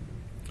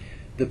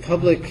 the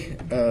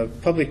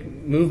public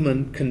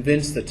movement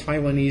convinced the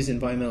Taiwanese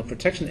Environmental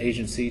Protection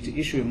Agency to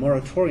issue a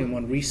moratorium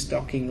on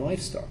restocking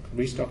livestock,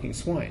 restocking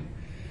swine.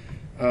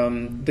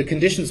 The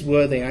conditions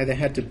were they either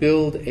had to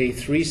build a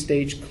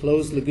 3-stage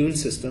closed lagoon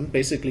system,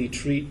 basically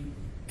treat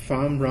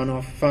farm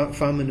runoff,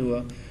 farm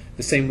manure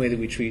the same way that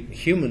we treat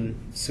human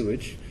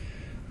sewage,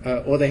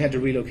 or they had to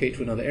relocate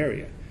to another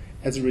area.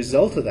 As a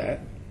result of that,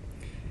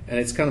 and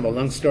it's kind of a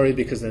long story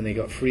because then they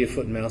got free of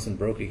foot and mouth and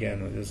broke again.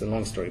 It was a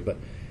long story, but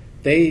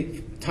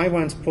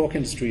Taiwan's pork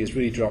industry has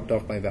really dropped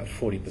off by about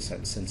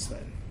 40% since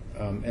then,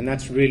 and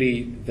that's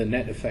really the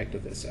net effect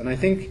of this. And I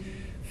think,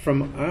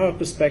 from our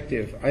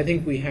perspective, I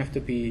think we have to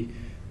be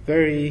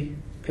very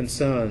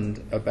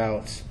concerned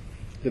about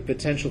the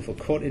potential for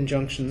court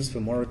injunctions, for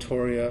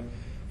moratoria,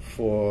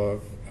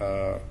 for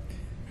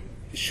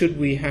should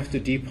we have to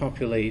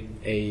depopulate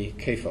a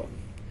CAFO.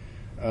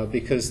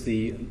 Because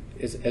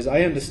as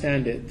I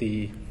understand it,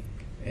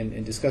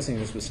 in discussing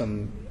this with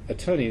some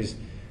attorneys,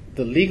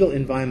 the legal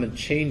environment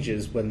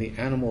changes when the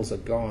animals are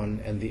gone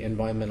and the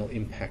environmental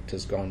impact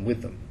has gone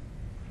with them.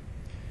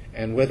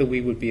 And whether we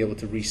would be able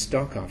to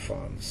restock our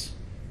farms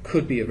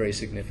could be a very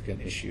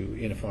significant issue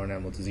in a foreign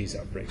animal disease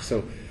outbreak.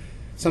 So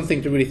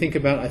something to really think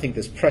about. I think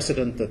there's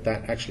precedent that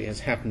actually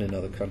has happened in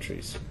other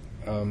countries.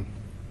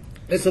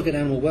 Let's look at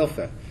animal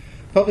welfare.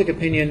 Public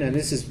opinion, and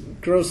this is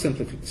gross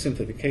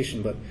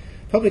simplification, but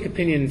public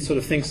opinion sort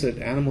of thinks that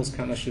animals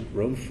kind of should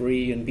roam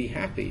free and be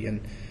happy.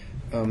 And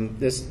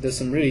there's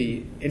some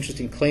really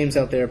interesting claims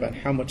out there about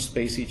how much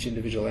space each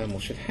individual animal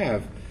should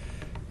have.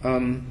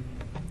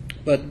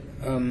 But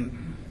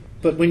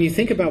But when you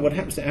think about what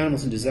happens to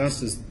animals in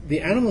disasters, the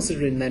animals that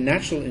are in their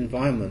natural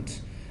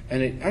environment,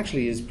 and it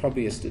actually is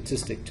probably a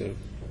statistic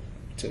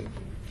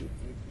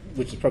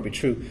which is probably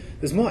true,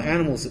 there's more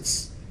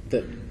animals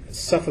that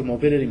suffer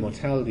morbidity,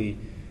 mortality,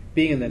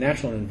 being in their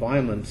natural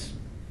environment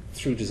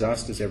through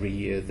disasters every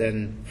year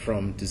than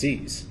from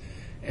disease.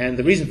 And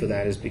the reason for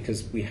that is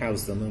because we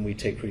house them and we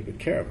take pretty good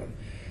care of them.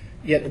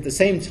 Yet at the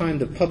same time,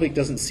 the public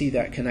doesn't see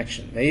that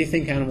connection. They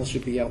think animals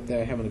should be out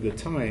there having a good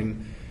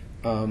time,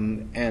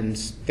 and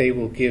they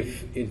will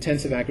give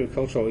intensive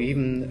agriculture, or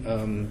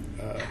even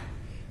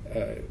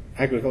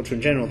agriculture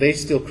in general. They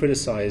still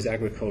criticize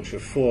agriculture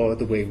for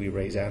the way we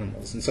raise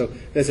animals. And so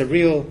there's a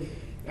real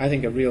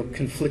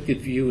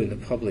conflicted view in the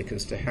public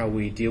as to how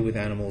we deal with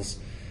animals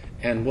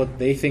and what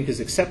they think is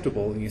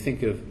acceptable. And you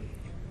think of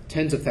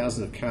tens of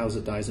thousands of cows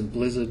that dies in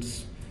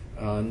blizzards,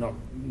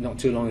 not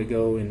too long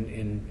ago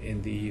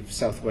in the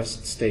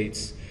southwest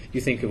states.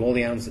 You think of all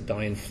the animals that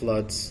die in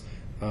floods.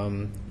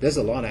 There's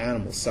a lot of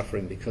animals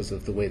suffering because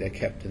of the way they're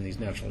kept in these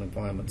natural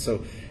environments.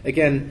 So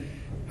again,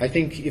 I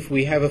think if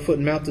we have a foot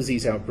and mouth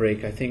disease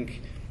outbreak, I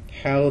think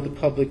how the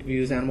public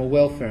views animal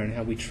welfare and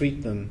how we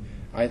treat them,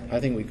 I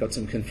think we've got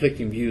some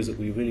conflicting views that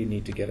we really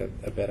need to get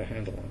a better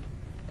handle on.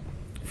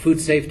 Food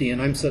safety,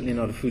 and I'm certainly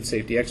not a food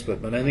safety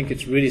expert, but I think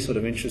it's really sort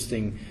of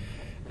interesting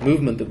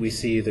movement that we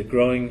see, the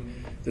growing,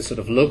 the sort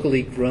of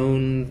locally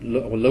grown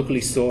or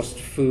locally sourced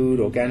food,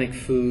 organic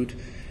food,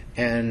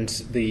 and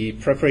the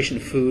preparation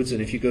of foods.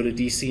 And if you go to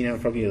DC now,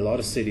 probably a lot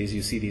of cities,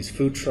 you see these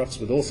food trucks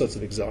with all sorts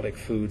of exotic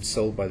foods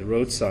sold by the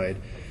roadside,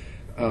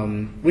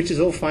 which is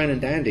all fine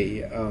and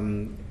dandy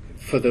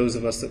for those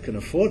of us that can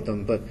afford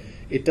them, but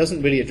it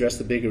doesn't really address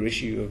the bigger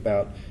issue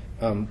about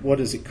what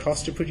does it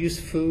cost to produce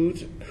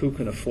food, who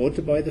can afford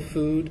to buy the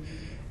food,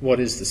 what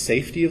is the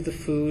safety of the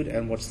food,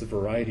 and what's the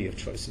variety of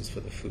choices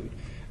for the food.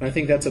 And I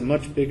think that's a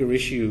much bigger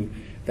issue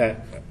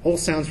that all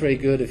sounds very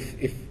good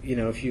if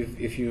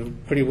you're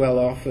pretty well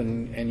off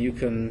and you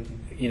can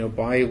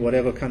buy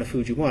whatever kind of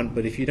food you want,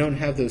 but if you don't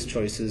have those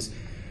choices,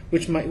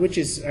 which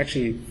is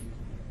actually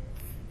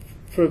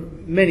for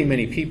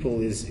many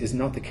people is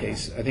not the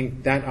case. I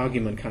think that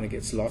argument kind of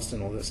gets lost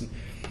in all this. And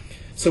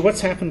so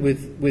what's happened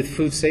with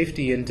food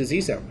safety and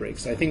disease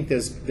outbreaks? I think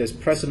there's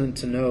precedent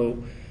to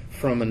know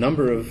from a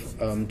number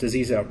of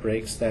disease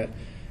outbreaks that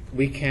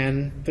we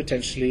can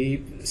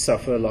potentially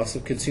suffer loss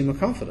of consumer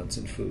confidence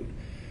in food.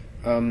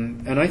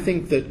 And I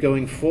think that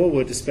going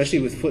forward, especially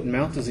with foot and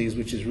mouth disease,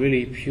 which is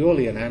really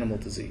purely an animal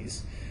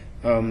disease,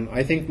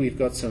 I think we've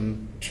got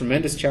some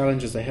tremendous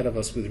challenges ahead of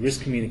us with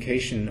risk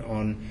communication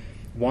on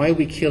why are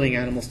we killing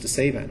animals to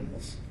save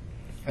animals.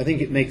 I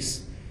think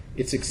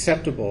it's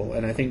acceptable,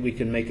 and I think we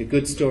can make a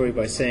good story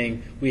by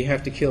saying we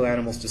have to kill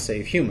animals to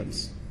save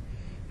humans.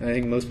 And I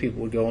think most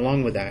people would go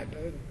along with that.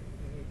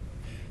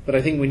 But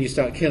I think when you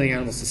start killing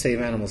animals to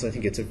save animals, I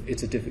think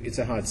it's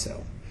a hard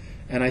sell.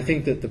 And I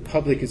think that the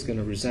public is going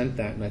to resent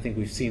that, and I think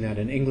we've seen that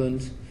in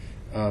England,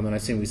 and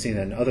we've seen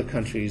that in other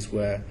countries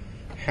where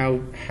how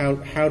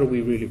do we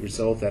really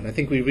resolve that? And I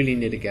think we really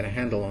need to get a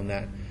handle on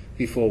that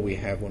before we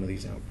have one of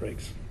these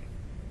outbreaks.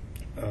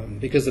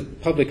 Because the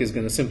public is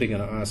simply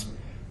going to ask,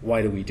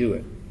 why do we do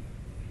it?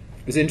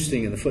 It's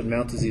interesting, in the foot and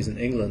mouth disease in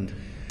England,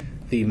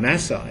 the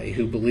Maasai,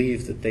 who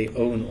believe that they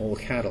own all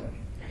cattle,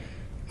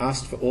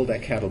 asked for all their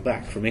cattle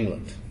back from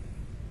England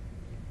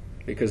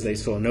because they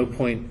saw no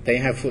point. They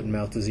have foot and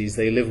mouth disease,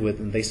 they live with,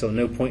 and they saw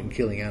no point in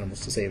killing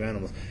animals to save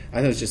animals.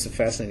 I think it's just a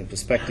fascinating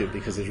perspective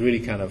because it's really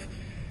kind of,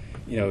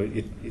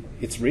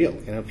 it's real.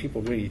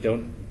 People really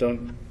don't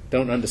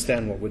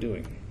understand what we're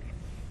doing.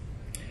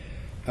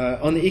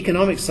 On the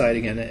economic side,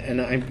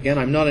 again,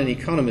 I'm not an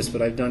economist,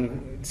 but I've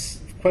done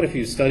quite a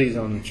few studies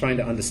on trying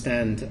to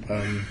understand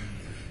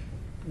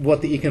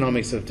what the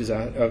economics of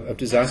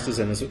disasters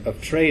and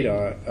of trade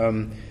are.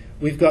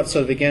 We've got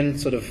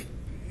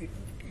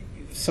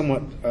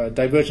somewhat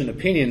divergent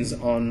opinions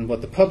on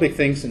what the public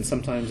thinks, and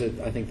sometimes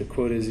I think the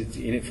quote is it's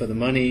in it for the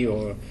money,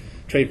 or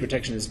trade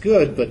protection is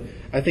good, but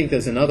I think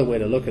there's another way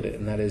to look at it,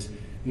 and that is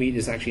meat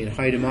is actually in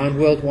high demand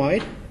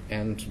worldwide,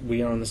 and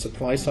we are on the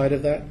supply side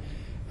of that.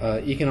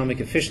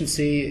 Economic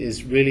efficiency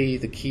is really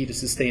the key to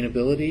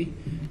sustainability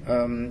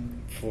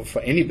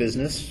for any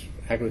business,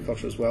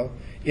 agriculture as well.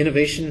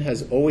 Innovation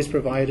has always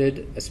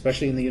provided,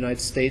 especially in the United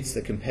States,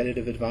 the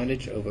competitive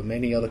advantage over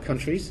many other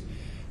countries,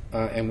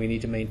 and we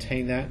need to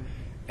maintain that.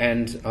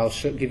 And I'll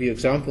give you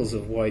examples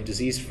of why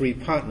disease-free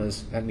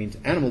partners, that means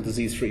animal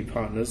disease-free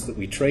partners that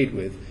we trade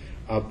with,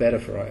 are better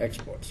for our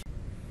exports.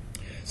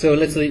 So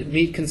let's look at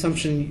meat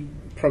consumption.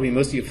 Probably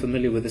most of you are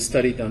familiar with a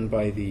study done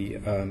by the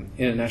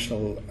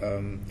International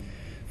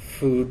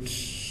Food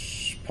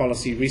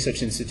Policy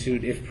Research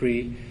Institute,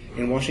 IFPRI,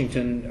 in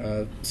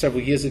Washington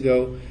several years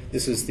ago.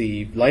 This is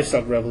the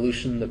livestock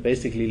revolution that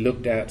basically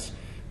looked at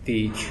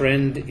the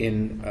trend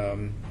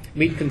in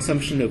meat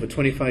consumption over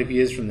 25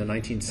 years from the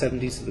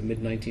 1970s to the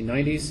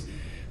mid-1990s.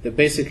 That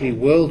basically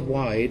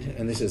worldwide,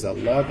 and this is a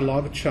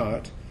log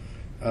chart,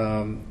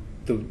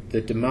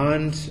 the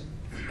demand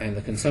and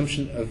the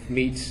consumption of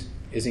meat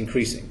is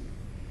increasing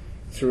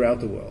throughout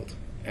the world.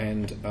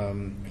 And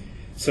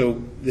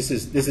So this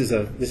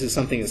is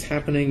something that's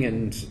happening,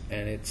 and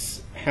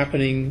it's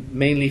happening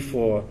mainly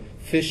for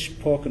fish,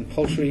 pork, and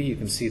poultry. You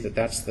can see that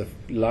that's the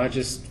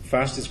largest,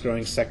 fastest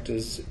growing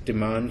sectors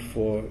demand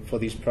for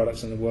these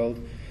products in the world.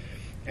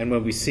 And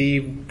when we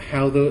see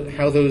how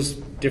those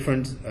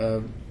different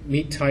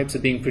meat types are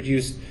being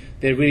produced,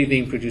 they're really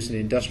being produced in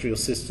industrial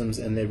systems,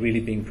 and they're really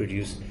being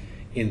produced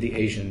in the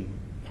Asian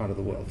part of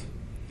the world.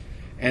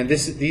 And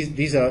this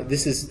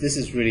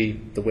is really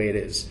the way it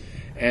is.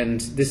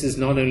 And this is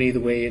not only the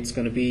way it's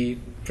going to be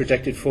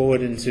projected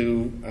forward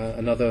into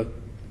another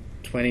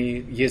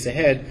 20 years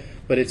ahead,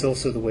 but it's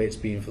also the way it's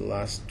been for the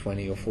last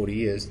 20 or 40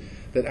 years.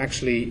 That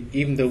actually,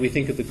 even though we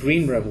think of the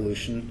green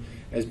revolution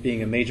as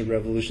being a major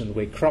revolution, the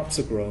way crops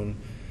are grown,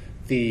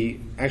 the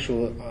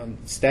actual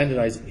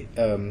standardized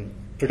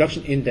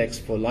production index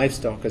for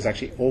livestock has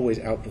actually always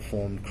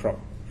outperformed crop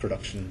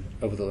production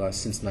over the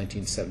last, since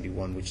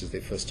 1971, which is they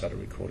first started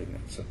recording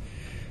that. So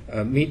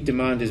meat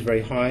demand is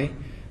very high.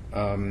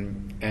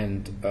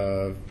 And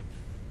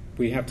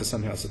we have to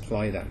somehow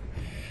supply that.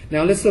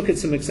 Now let's look at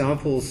some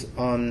examples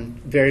on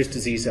various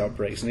disease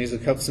outbreaks. And these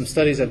are some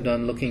studies I've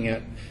done looking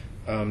at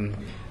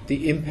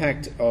the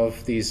impact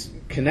of these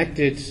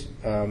connected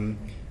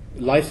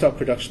livestock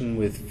production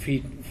with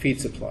feed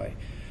supply.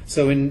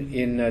 So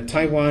in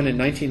Taiwan in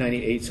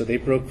 1998, so they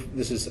broke,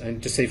 this is,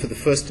 and to say for the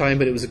first time,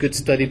 but it was a good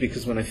study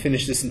because when I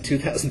finished this in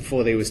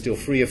 2004, they were still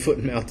free of foot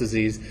and mouth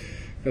disease.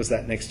 It was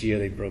that next year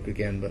they broke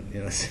again, but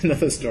it's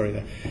another story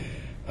there.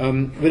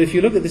 But if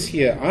you look at this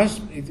here,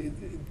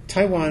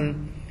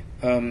 Taiwan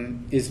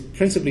is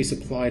principally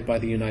supplied by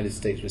the United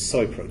States with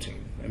soy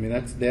protein. I mean,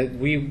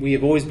 we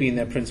have always been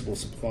their principal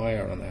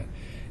supplier on that.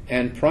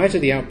 And prior to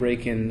the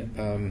outbreak in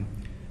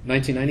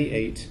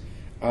 1998,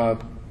 our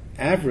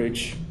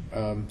average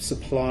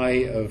supply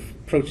of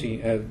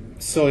protein,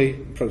 soy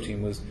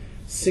protein, was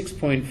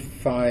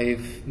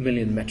 6.5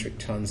 million metric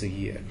tons a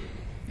year.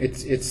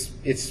 It's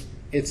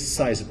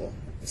sizable.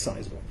 It's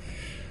sizable.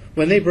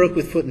 When they broke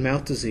with foot and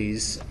mouth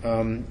disease,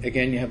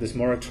 again, you have this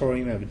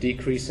moratorium, you have a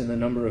decrease in the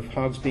number of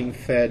hogs being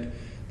fed,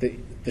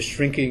 the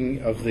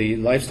shrinking of the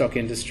livestock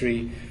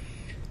industry.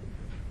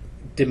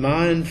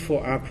 Demand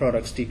for our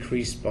products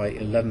decreased by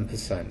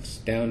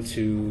 11%, down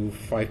to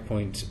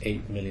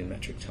 5.8 million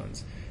metric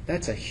tons.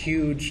 That's a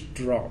huge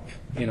drop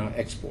in our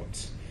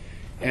exports.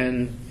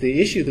 And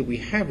the issue that we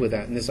have with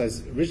that, and this I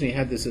originally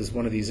had this as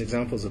one of these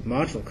examples of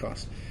marginal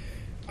cost,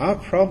 our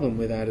problem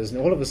with that is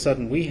all of a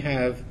sudden we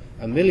have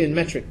 1 million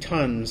metric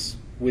tons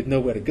with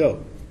nowhere to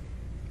go.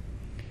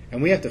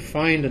 And we have to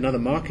find another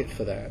market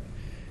for that.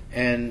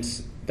 And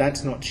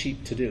that's not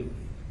cheap to do,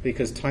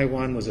 because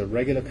Taiwan was a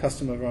regular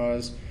customer of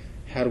ours.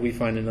 How do we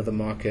find another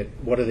market?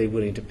 What are they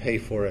willing to pay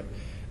for it?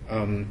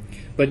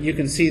 But you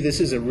can see this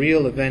is a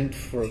real event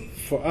for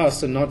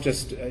us, and not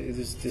just,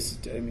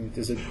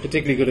 there's a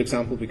particularly good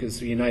example because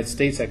the United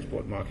States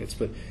export markets,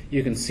 but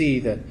you can see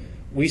that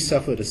we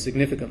suffered a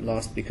significant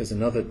loss because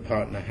another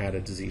partner had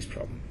a disease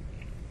problem.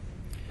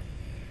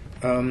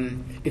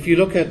 If you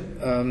look at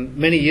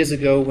many years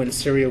ago when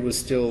Syria was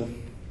still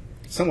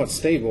somewhat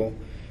stable,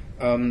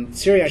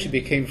 Syria actually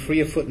became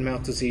free of foot and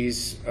mouth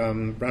disease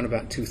around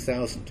about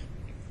 2000.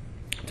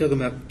 It took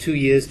them about 2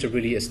 years to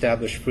really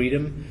establish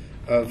freedom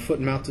of foot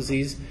and mouth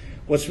disease.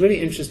 What's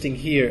really interesting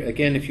here,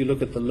 again, if you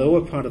look at the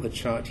lower part of the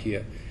chart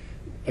here,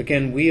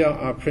 again, we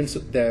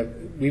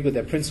were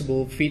their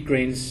principal feed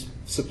grains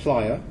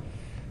supplier.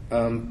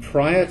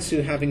 Prior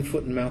to having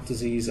foot and mouth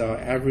disease, our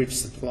average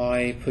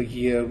supply per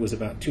year was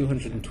about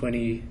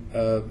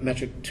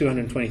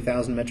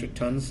 220,000 metric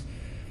tons.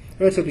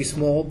 Relatively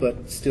small,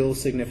 but still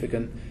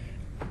significant.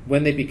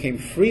 When they became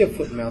free of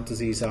foot and mouth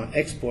disease, our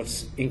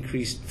exports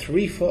increased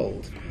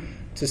threefold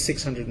to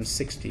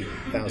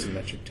 660,000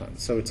 metric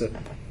tons. So it's a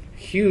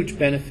huge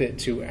benefit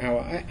to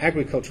our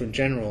agriculture in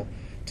general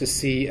to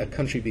see a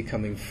country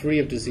becoming free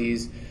of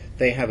disease.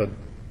 They have a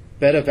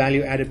better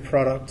value-added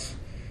product.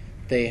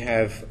 They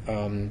have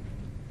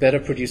better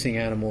producing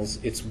animals.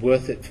 It's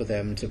worth it for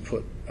them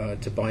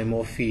to buy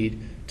more feed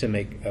to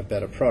make a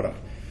better product.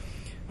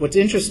 What's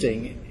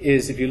interesting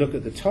is if you look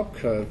at the top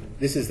curve,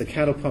 this is the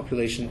cattle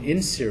population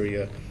in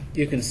Syria.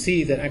 You can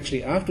see that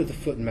actually after the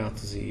foot and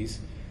mouth disease,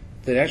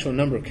 the actual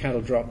number of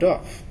cattle dropped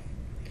off.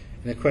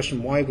 And the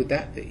question, why would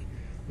that be?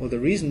 Well, the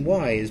reason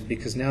why is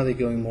because now they're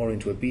going more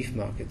into a beef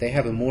market. They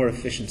have a more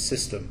efficient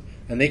system,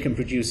 and they can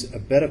produce a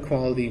better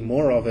quality,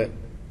 more of it,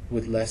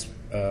 with less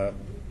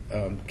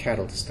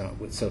cattle to start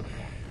with. So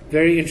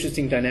very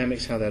interesting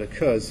dynamics how that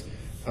occurs.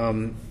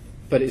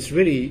 But it's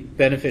really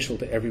beneficial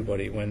to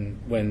everybody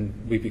when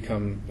we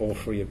become all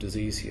free of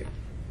disease here.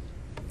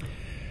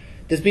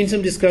 There's been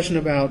some discussion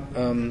about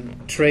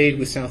trade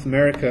with South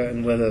America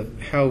and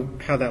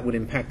how that would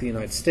impact the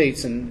United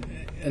States. And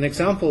an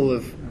example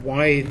of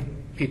why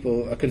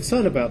people are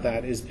concerned about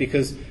that is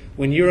because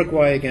when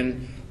Uruguay,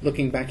 again,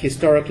 looking back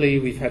historically,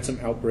 we've had some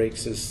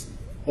outbreaks as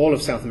all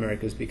of South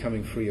America is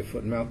becoming free of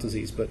foot and mouth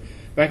disease. But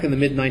back in the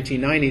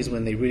mid-1990s,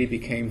 when they really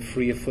became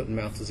free of foot and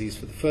mouth disease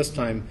for the first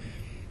time,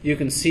 you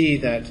can see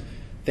that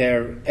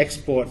their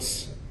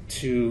exports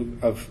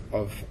of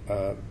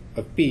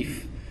of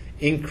beef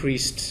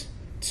increased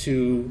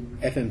to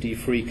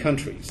FMD-free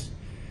countries,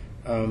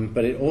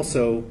 but it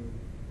also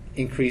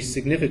increased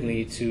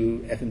significantly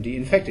to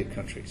FMD-infected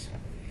countries.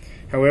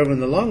 However, in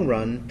the long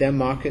run, their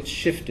markets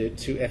shifted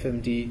to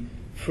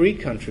FMD-free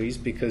countries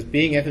because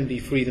being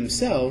FMD-free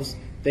themselves,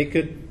 they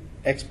could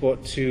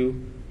export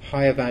to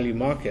higher value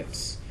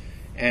markets,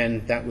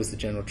 and that was the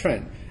general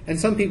trend. And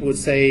some people would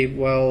say,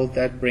 well,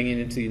 that bringing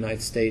it into the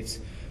United States,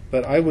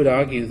 but I would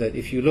argue that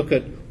if you look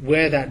at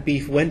where that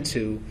beef went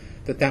to,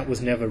 that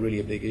was never really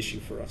a big issue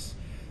for us.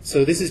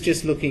 So this is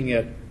just looking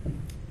at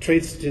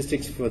trade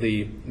statistics for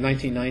the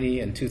 1990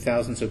 and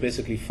 2000, so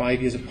basically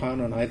 5 years apart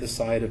on either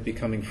side of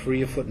becoming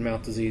free of foot and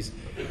mouth disease.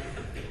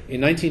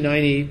 In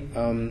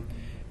 1990,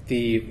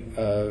 the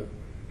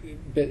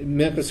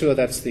Mercosur,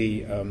 that's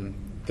the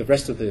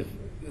rest of the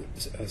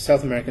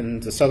South American,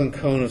 the southern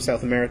cone of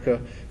South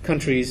America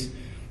countries,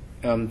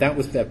 that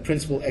was their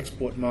principal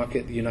export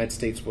market. The United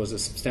States was a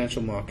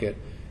substantial market,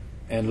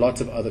 and lots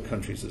of other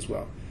countries as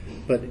well.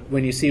 But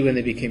when you see when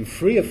they became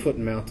free of foot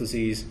and mouth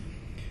disease,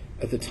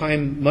 at the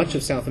time much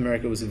of South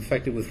America was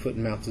infected with foot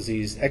and mouth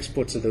disease,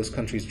 exports to those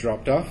countries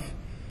dropped off,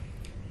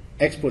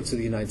 exports to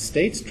the United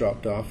States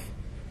dropped off,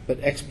 but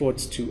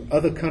exports to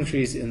other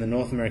countries in the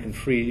North American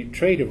Free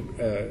Trade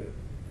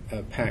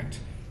Pact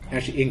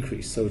actually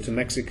increased, so to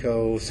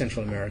Mexico,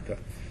 Central America.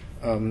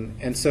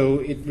 And so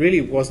it really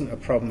wasn't a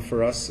problem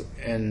for us,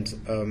 and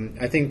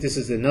I think this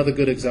is another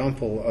good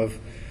example of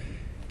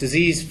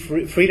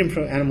freedom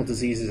from animal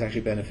disease is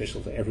actually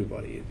beneficial to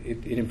everybody.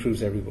 It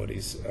improves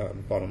everybody's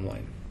bottom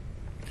line.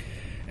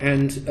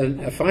 And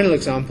a final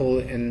example,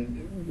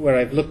 and where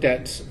I've looked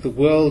at the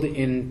world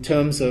in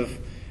terms of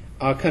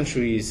are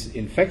countries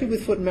infected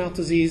with foot and mouth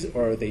disease,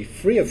 or are they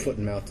free of foot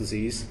and mouth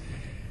disease?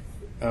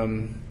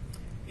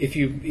 If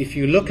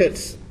you look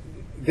at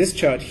this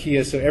chart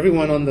here, so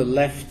everyone on the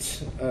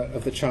left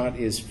of the chart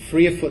is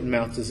free of foot and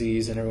mouth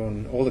disease, and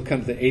everyone, all the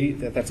countries,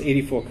 that's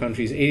 84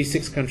 countries,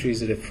 86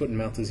 countries that have foot and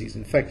mouth disease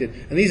infected,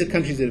 and these are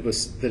countries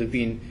that have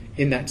been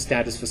in that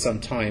status for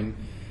some time.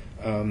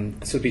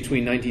 So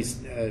between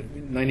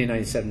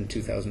 1997 and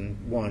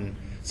 2001,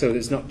 so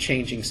there's not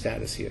changing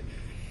status here.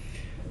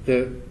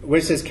 Where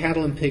it says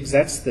cattle and pigs,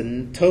 that's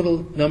the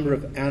total number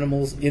of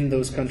animals in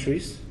those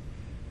countries.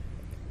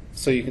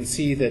 So you can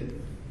see that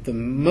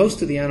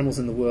most of the animals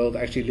in the world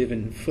actually live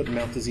in foot and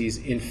mouth disease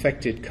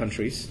infected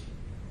countries,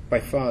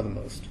 by far the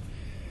most.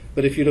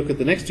 But if you look at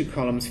the next two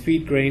columns,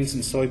 feed grains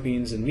and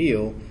soybeans and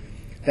meal,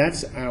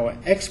 that's our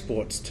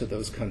exports to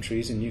those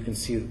countries, and you can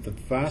see that the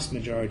vast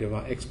majority of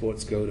our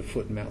exports go to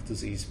foot and mouth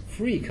disease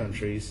free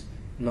countries,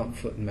 not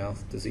foot and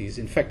mouth disease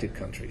infected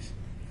countries.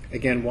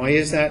 Again, why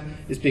is that?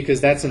 It's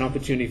because that's an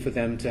opportunity for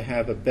them to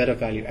have a better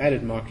value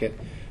added market,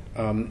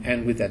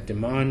 and with that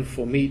demand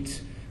for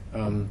meat,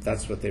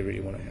 that's what they really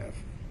want to have.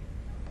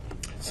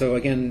 So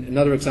again,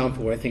 another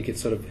example where I think it's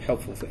sort of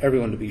helpful for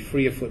everyone to be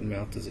free of foot and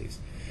mouth disease.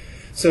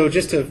 So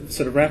just to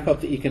sort of wrap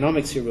up the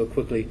economics here real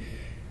quickly,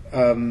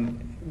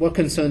 what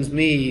concerns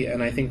me,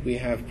 and I think we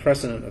have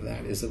precedent of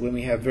that, is that when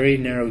we have very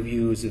narrow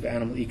views of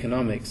animal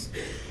economics,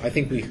 I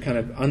think we kind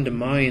of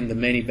undermine the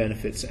many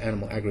benefits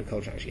animal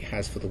agriculture actually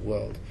has for the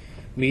world.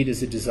 Meat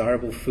is a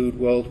desirable food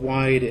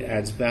worldwide. It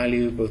adds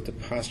value both to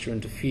pasture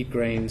and to feed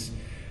grains.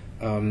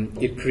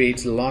 It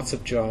creates lots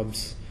of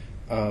jobs,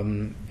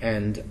 and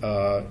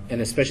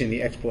especially in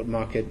the export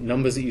market,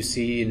 numbers that you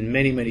see in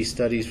many, many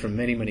studies from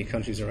many, many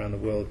countries around the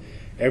world,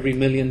 every $1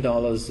 million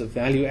of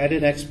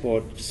value-added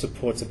export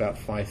supports about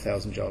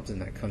 5,000 jobs in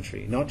that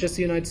country. Not just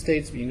the United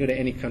States, but you can go to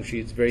any country,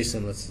 it's very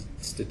similar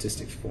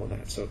statistics for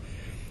that. So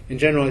in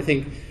general, I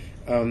think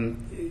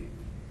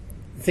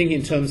thinking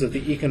in terms of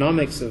the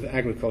economics of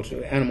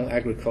agriculture, animal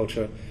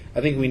agriculture,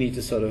 I think we need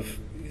to sort of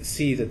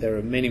see that there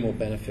are many more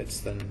benefits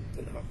than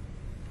harm.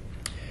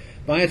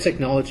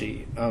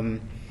 Biotechnology.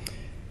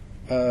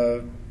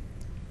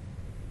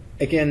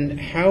 Again,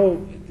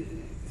 how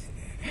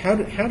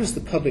does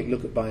the public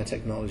look at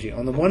biotechnology?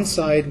 On the one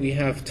side, we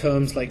have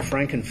terms like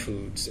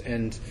frankenfoods,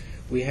 and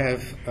we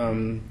have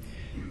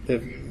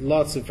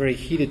lots of very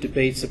heated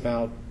debates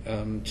about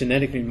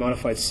genetically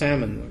modified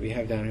salmon that we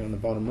have down here on the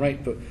bottom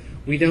right, but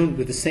we don't,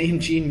 with the same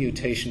gene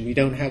mutation, we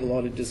don't have a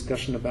lot of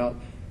discussion about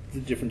the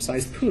different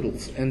sized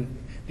poodles. And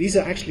these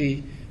are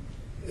actually,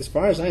 as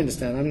far as I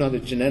understand, I'm not a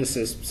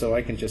geneticist, so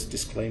I can just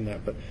disclaim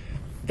that, but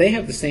they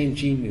have the same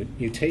gene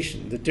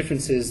mutation. The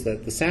difference is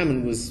that the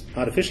salmon was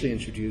artificially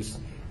introduced,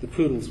 the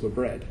poodles were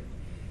bred.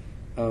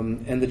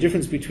 And the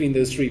difference between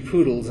those three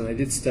poodles, and I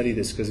did study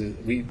this because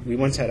we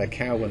once had a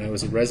cow when I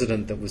was a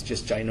resident that was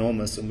just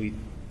ginormous, and we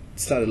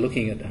started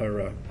looking at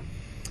her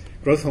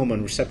growth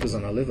hormone receptors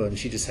on our liver, and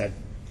she just had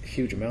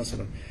huge amounts of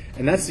them.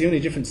 And that's the only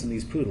difference in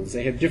these poodles.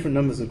 They have different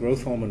numbers of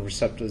growth hormone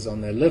receptors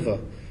on their liver,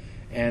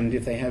 and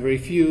if they have very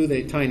few,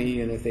 they're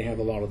tiny, and if they have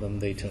a lot of them,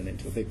 they turn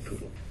into a big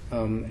poodle.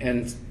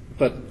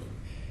 But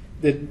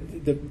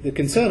the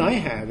concern I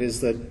have is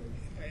that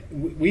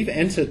we've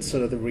entered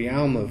sort of the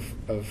realm of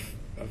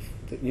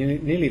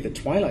nearly the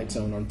twilight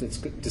zone on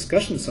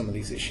discussion of some of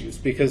these issues,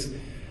 because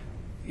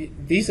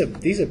these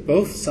are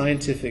both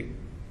scientific.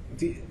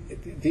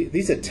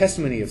 these are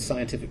testimony of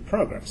scientific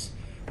progress.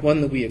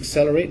 One that we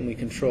accelerate and we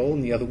control,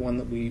 and the other one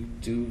that we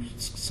do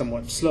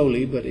somewhat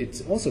slowly, but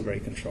it's also very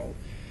controlled.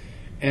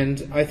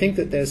 And I think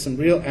that there's some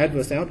real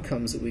adverse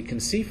outcomes that we can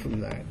see from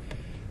that.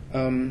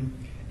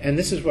 And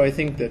this is where I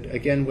think that,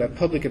 again, where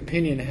public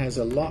opinion has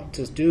a lot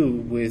to do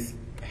with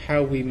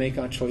how we make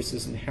our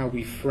choices and how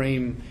we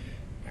frame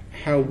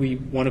how we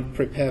want to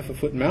prepare for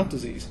foot and mouth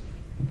disease.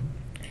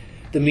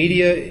 The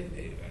media,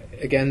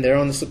 again, they're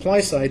on the supply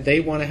side. They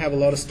want to have a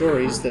lot of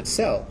stories that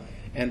sell.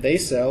 And they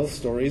sell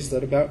stories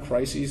that are about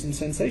crises and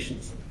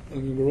sensations. I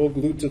mean, we're all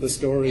glued to the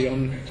story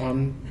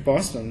on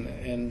Boston.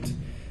 And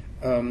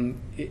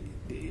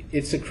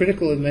it's a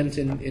critical event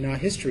in our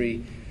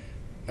history.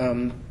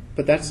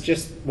 But that's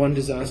just one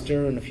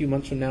disaster, and a few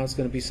months from now it's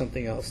going to be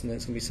something else, and then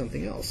it's going to be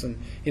something else. And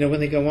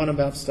when they go on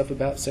about stuff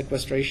about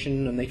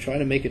sequestration and they try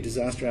to make a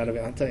disaster out of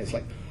it, I'll tell you, it's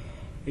like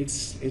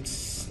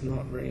it's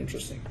not very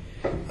interesting.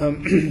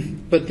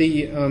 But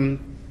then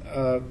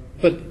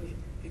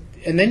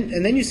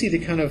you see the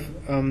kind of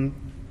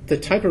the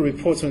type of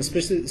reports when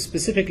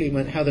specifically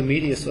when how the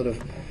media sort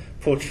of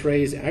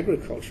portrays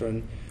agriculture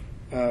and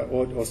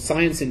or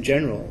science in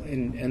general,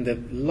 and the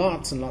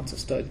lots and lots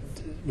of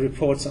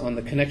reports on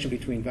the connection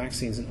between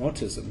vaccines and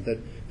autism,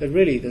 that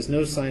really there's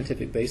no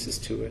scientific basis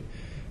to it.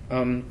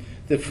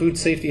 The food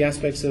safety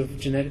aspects of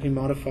genetically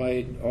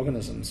modified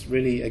organisms,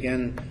 really,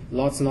 again,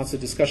 lots and lots of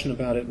discussion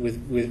about it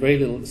with very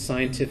little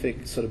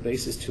scientific sort of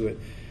basis to it,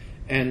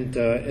 and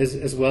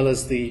as well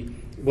as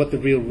what the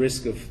real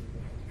risk of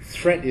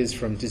threat is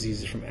from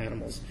diseases from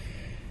animals.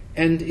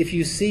 And if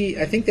you see,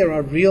 I think there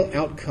are real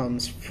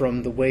outcomes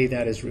from the way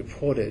that is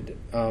reported,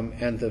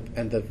 and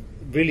the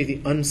really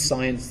the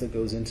unscience that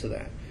goes into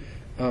that.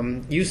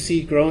 You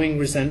see growing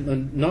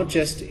resentment, not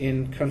just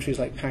in countries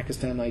like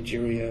Pakistan,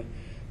 Nigeria,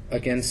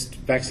 against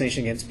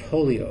vaccination against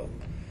polio,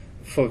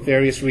 for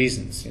various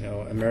reasons.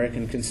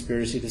 American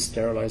conspiracy to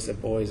sterilize their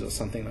boys or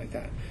something like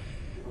that.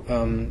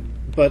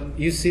 But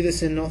you see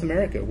this in North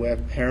America, where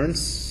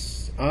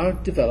parents are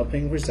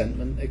developing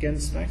resentment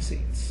against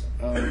vaccines.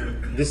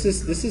 This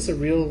is a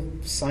real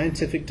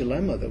scientific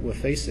dilemma that we're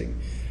facing.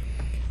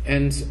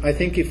 And I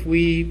think if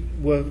we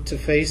were to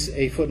face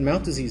a foot and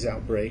mouth disease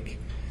outbreak,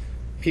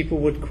 people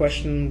would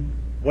question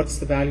what's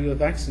the value of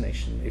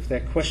vaccination. If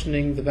they're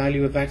questioning the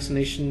value of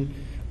vaccination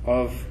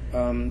of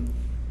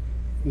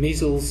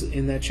measles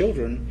in their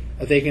children,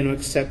 are they going to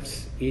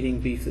accept eating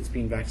beef that's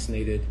been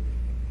vaccinated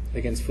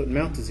against foot and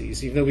mouth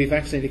disease? Even though we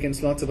vaccinate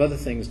against lots of other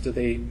things,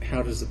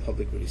 how does the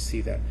public really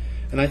see that?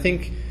 And I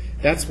think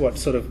that's what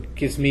sort of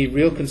gives me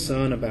real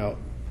concern about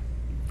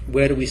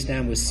where do we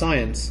stand with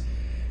science,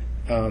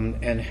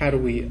 and how do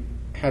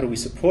we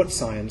support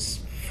science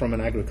from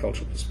an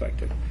agricultural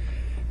perspective.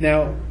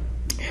 Now,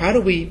 how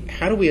do we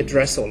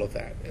address all of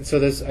that? And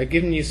so I've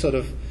given you sort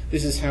of,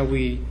 this is how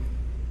we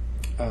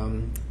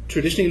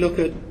traditionally look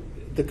at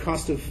the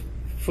cost of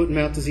foot and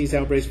mouth disease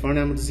outbreaks, farm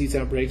animal disease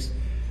outbreaks.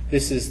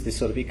 This is the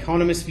sort of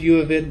economist view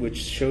of it, which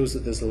shows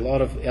that there's a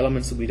lot of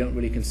elements that we don't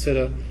really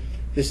consider.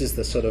 This is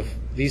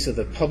these are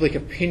the public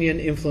opinion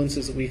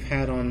influences that we've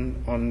had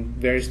on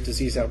various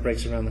disease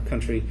outbreaks around the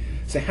country.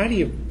 So how do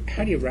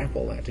you wrap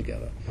all that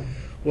together?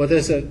 Well,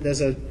 there's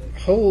a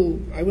whole,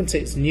 I wouldn't say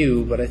it's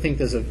new, but I think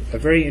there's a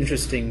very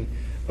interesting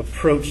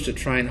approach to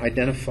try and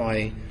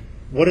identify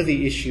what are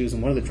the issues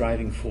and what are the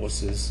driving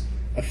forces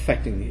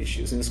affecting the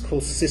issues, and it's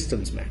called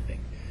systems mapping.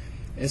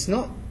 And it's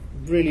not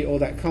really all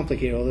that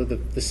complicated, although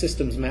the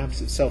systems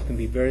maps itself can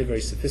be very,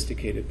 very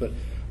sophisticated. But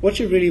what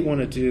you really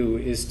want to do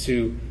is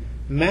to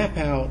map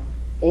out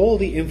all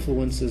the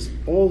influences,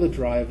 all the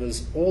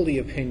drivers, all the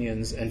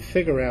opinions, and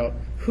figure out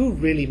who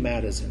really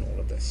matters in all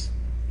of this.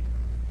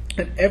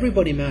 And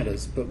everybody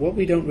matters, but what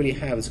we don't really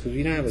have is, because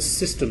we don't have a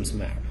systems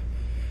map,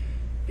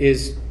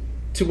 is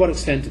to what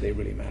extent do they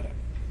really matter?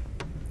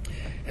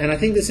 And I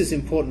think this is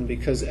important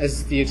because,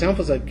 as the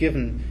examples I've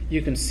given,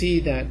 you can see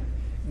that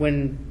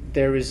when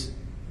there is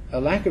a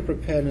lack of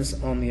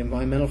preparedness on the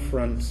environmental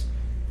front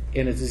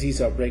in a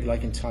disease outbreak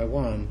like in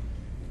Taiwan,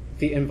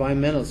 the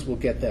environmentalists will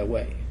get their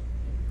way.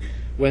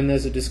 When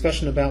there's a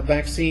discussion about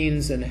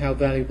vaccines and how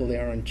valuable they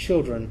are in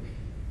children,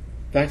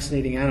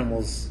 vaccinating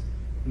animals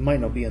might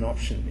not be an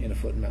option in a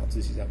foot and mouth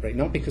disease outbreak.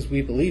 Not because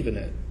we believe in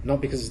it, not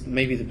because it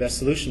may be the best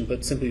solution,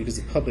 but simply because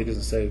the public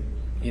doesn't say,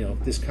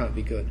 this can't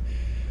be good.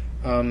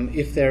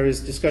 If there is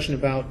discussion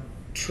about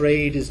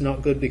trade is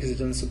not good because it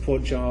doesn't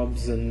support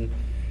jobs and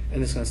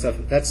this kind of stuff,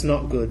 that's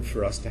not good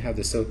for us to have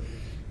this. So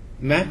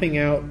mapping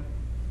out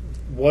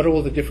what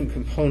all the different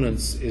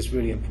components is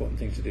really an important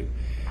thing to do.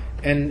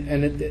 And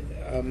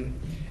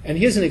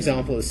here's an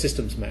example of a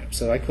systems map.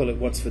 So I call it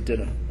What's for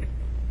Dinner.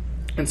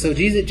 And so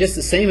these are just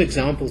the same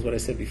examples what I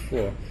said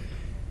before,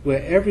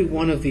 where every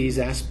one of these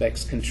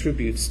aspects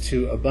contributes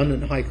to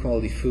abundant,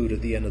 high-quality food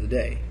at the end of the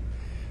day.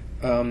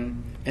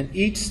 And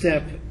each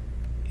step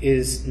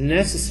is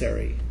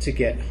necessary to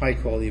get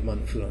high-quality,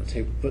 abundant food on the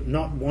table, but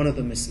not one of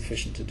them is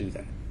sufficient to do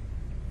that.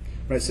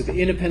 Right, so the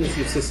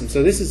independency of systems.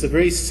 So this is a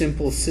very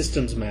simple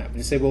systems map. And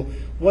you say, well,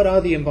 what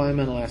are the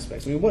environmental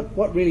aspects? I mean,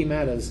 what really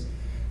matters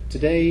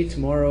today,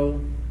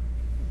 tomorrow,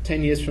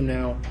 10 years from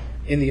now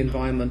in the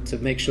environment to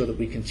make sure that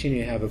we continue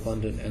to have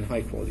abundant and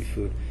high-quality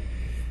food.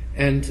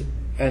 And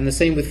the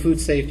same with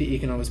food safety,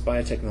 economics,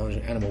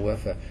 biotechnology, and animal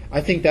welfare.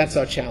 I think that's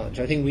our challenge.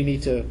 I think we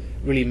need to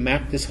really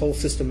map this whole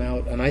system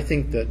out, and I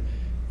think that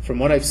from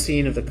what I've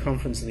seen of the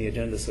conference and the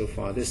agenda so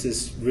far, this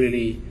is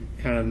really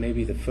kind of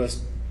maybe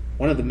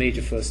one of the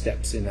major first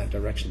steps in that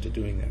direction to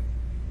doing that.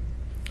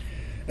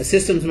 A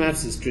systems map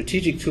is a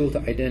strategic tool to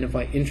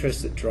identify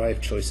interests that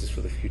drive choices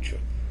for the future.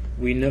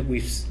 We know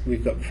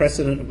we've got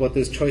precedent of what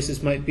those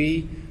choices might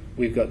be.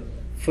 We've got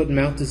foot and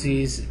mouth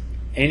disease.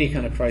 Any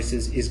kind of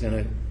crisis is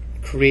going to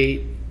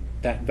create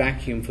that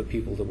vacuum for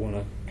people that want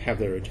to have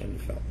their agenda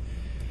felt.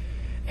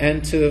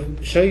 And to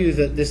show you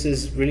that this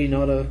is really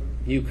not a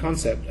new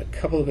concept, a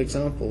couple of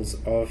examples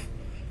of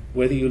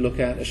whether you look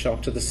at a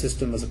shock to the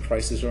system as a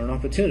crisis or an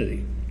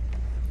opportunity.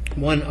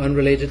 One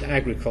unrelated to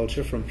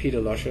agriculture from Peter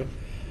Luscher,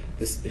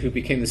 who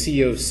became the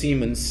CEO of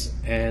Siemens,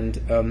 and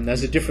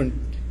there's a different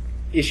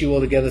issue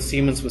altogether.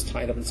 Siemens was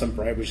tied up in some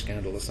bribery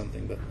scandal or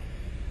something, but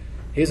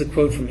here's a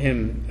quote from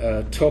him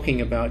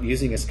talking about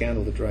using a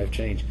scandal to drive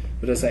change.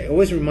 But as I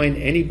always remind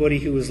anybody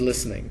who is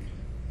listening,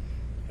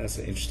 that's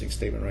an interesting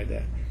statement right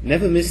there,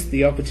 never miss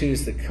the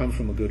opportunities that come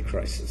from a good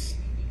crisis.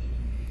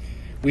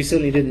 We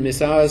certainly didn't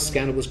miss ours.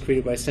 Scandal was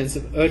created by a sense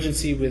of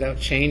urgency. Without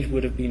change,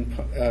 would have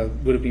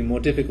been more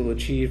difficult to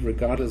achieve,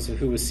 regardless of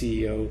who was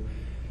CEO.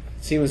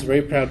 Siemens was a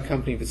very proud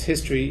company of its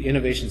history,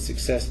 innovation,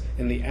 success.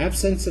 In the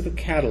absence of a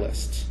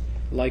catalyst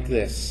like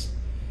this,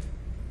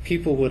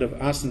 people would have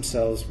asked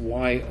themselves,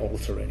 why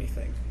alter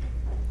anything?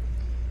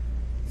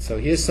 So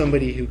here's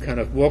somebody who kind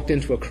of walked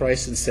into a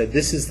crisis and said,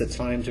 this is the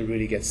time to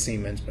really get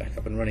Siemens back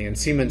up and running. And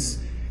Siemens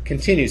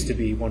continues to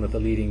be one of the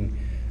leading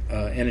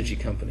energy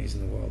companies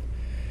in the world.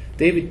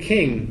 David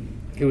King,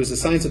 who was a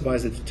science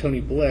advisor to Tony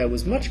Blair,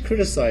 was much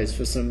criticized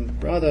for some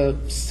rather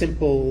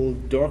simple,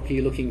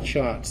 dorky-looking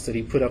charts that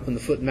he put up in the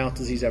foot and mouth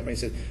disease outbreak.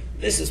 He said,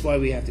 this is why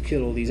we have to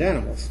kill all these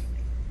animals.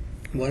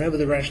 Whatever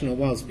the rationale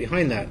was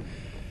behind that,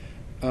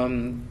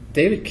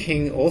 David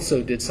King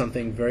also did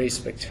something very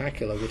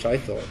spectacular, which I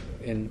thought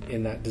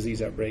in that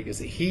disease outbreak, is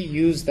that he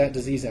used that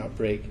disease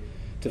outbreak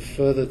to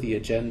further the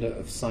agenda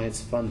of science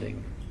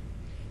funding.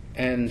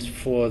 And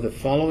for the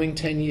following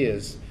 10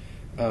 years,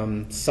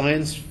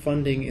 science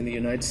funding in the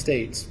United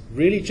States,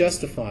 really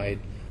justified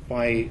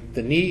by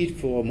the need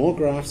for more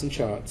graphs and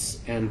charts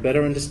and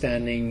better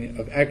understanding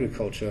of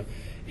agriculture,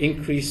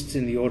 increased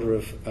in the order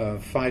of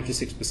 5 to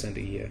 6%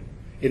 a year,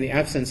 in the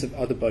absence of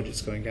other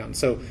budgets going down.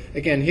 So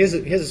again, here's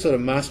a sort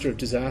of master of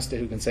disaster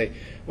who can say,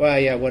 well,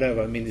 yeah,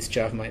 whatever, I mean, this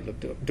chart might look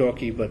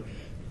dorky, but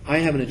I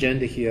have an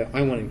agenda here,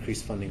 I want to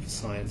increase funding for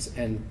science,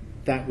 and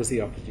that was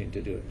the opportunity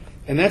to do it.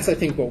 And that's, I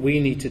think, what we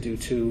need to do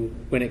too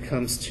when it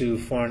comes to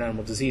foreign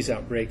animal disease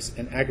outbreaks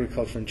and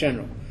agriculture in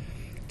general.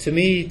 To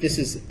me, this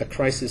is a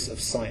crisis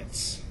of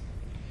science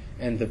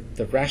and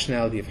the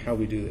rationality of how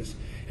we do this.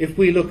 If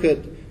we look at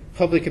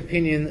public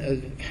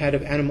opinion had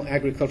of animal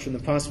agriculture in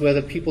the past,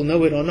 whether people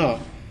know it or not,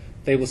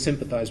 they will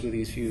sympathize with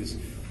these views.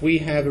 We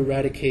have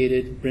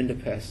eradicated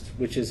rinderpest,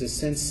 which is a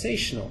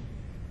sensational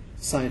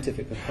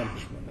scientific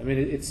accomplishment. I mean,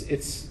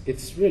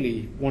 it's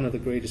really one of the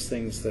greatest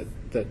things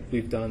that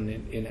we've done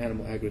in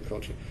animal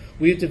agriculture.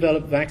 We've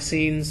developed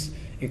vaccines,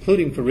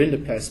 including for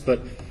rinderpest,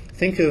 but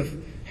think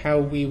of how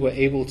we were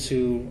able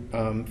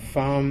to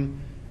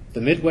farm the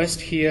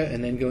Midwest here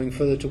and then going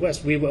further to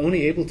west. We were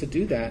only able to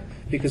do that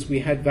because we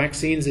had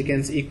vaccines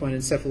against equine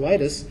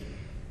encephalitis,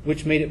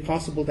 which made it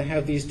possible to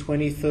have these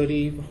 20,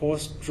 30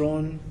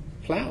 horse-drawn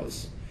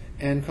plows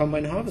and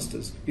combine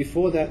harvesters.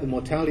 Before that, the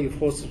mortality of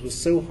horses was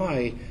so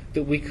high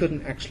that we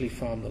couldn't actually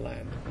farm the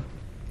land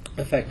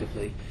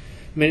effectively.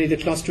 Many of the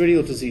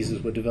clostridial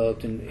diseases were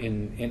developed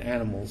in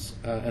animals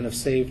and have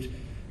saved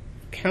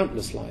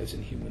countless lives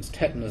in humans,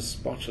 tetanus,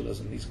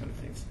 botulism, these kind of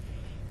things.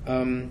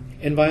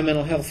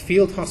 Environmental health,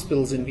 field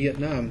hospitals in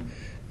Vietnam,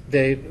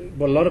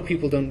 what a lot of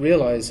people don't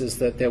realize is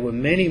that there were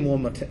many more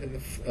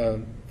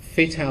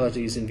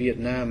fatalities in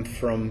Vietnam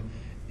from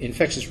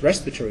infectious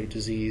respiratory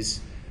disease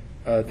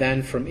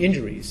than from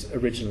injuries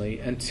originally,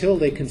 until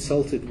they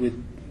consulted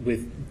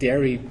with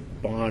dairy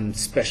barn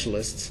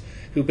specialists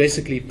who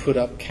basically put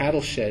up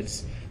cattle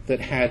sheds that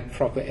had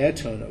proper air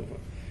turnover.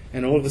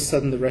 And all of a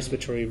sudden the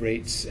respiratory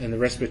rates and the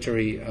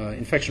respiratory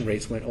infection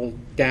rates went all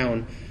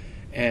down,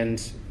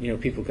 and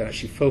people could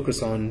actually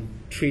focus on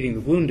treating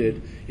the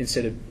wounded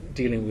instead of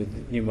dealing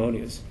with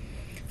pneumonias.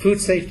 Food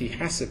safety,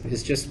 HACCP,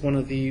 is just one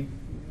of the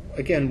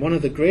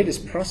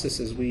greatest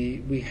processes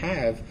we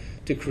have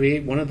to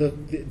create one of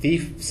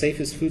the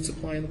safest food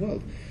supply in the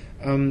world.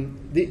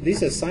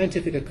 These are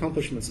scientific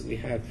accomplishments that we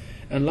have.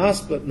 And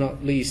last but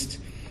not least,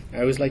 I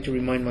always like to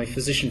remind my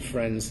physician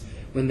friends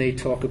when they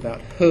talk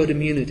about herd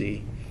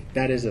immunity,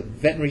 that is a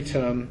veterinary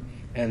term,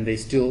 and they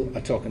still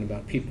are talking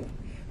about people.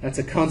 That's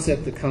a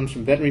concept that comes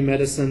from veterinary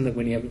medicine, that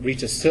when you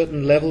reach a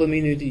certain level of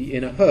immunity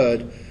in a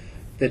herd,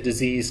 the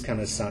disease kind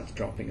of starts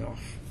dropping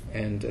off.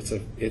 And it's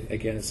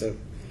a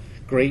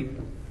great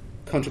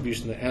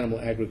contribution that animal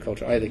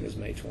agriculture, I think, has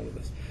made to all of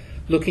this.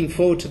 Looking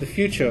forward to the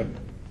future,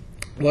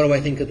 what do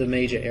I think are the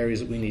major areas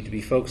that we need to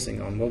be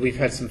focusing on? Well, we've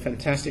had some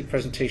fantastic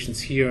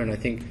presentations here, and I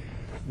think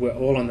we're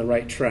all on the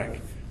right track.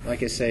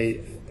 Like I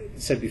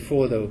said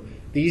before, though,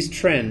 these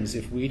trends,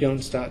 if we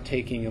don't start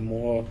taking a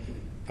more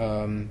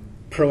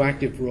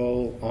proactive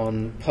role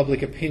on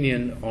public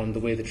opinion on the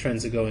way the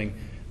trends are going,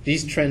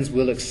 these trends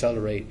will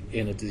accelerate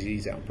in a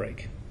disease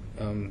outbreak.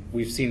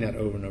 We've seen that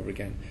over and over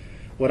again.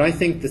 What I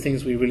think the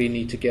things we really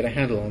need to get a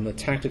handle on the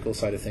tactical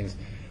side of things,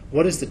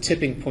 what is the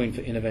tipping point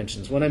for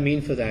interventions? What I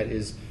mean for that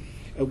is,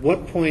 at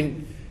what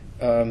point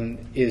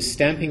is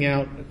stamping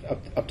out,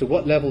 up to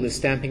what level is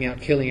stamping out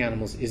killing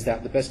animals, is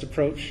that the best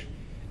approach?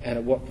 And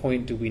at what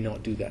point do we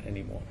not do that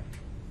anymore?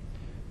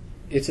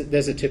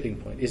 There's a tipping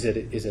point. Is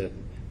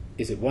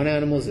it one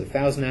animal? Is it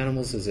 1,000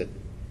 animals? Is it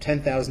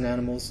 10,000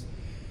 animals?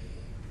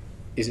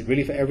 Is it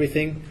really for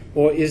everything?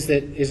 Or is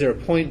there a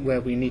point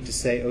where we need to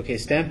say, okay,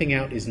 stamping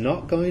out is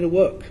not going to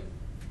work.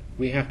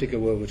 We have to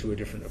go over to a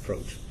different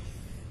approach.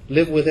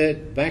 Live with it,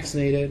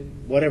 vaccinate it,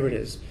 whatever it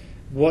is.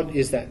 What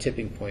is that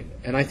tipping point?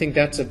 And I think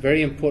that's a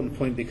very important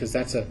point, because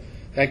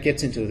that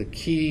gets into the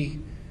key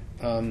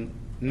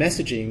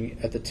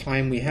messaging at the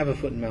time we have a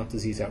foot and mouth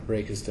disease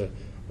outbreak as to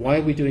why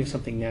are we doing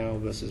something now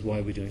versus why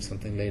are we doing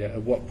something later?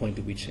 At what point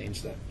do we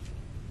change that?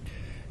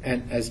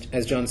 And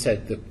as John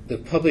said, the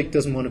public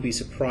doesn't want to be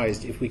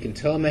surprised. If we can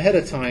tell them ahead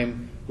of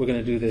time we're going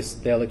to do this,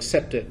 they'll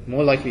accept it,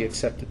 more likely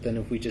accept it than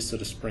if we just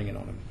sort of spring it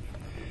on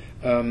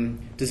them.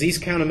 Disease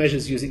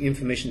countermeasures using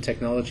information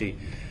technology.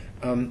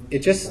 It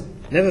just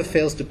never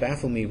fails to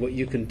baffle me what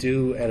you can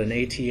do at an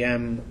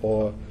ATM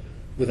or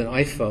with an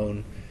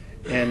iPhone.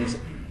 And,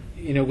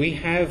 we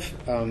have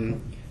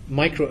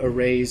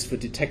microarrays for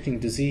detecting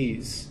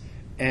disease,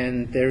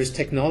 and there is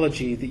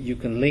technology that you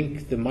can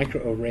link the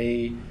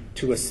microarray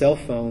to a cell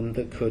phone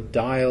that could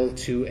dial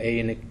to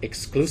an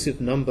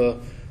exclusive number,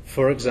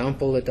 for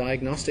example, a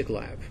diagnostic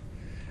lab,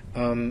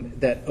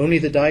 that only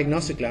the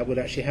diagnostic lab would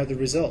actually have the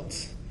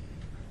results.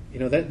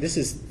 This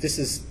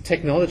is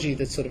technology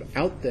that's sort of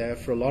out there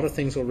for a lot of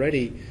things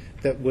already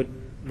that would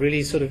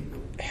really sort of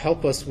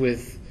help us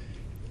with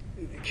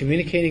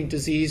communicating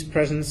disease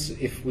presence.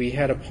 If we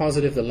had a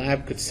positive, the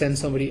lab could send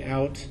somebody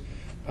out.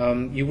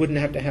 You wouldn't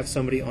have to have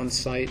somebody on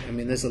site. I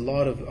mean, there's a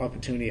lot of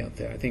opportunity out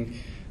there. I think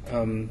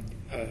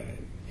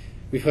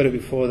we've heard it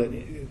before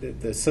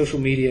that the social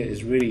media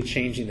is really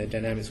changing the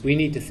dynamics. We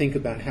need to think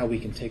about how we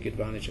can take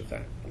advantage of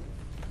that.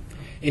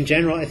 In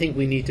general, I think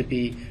we need to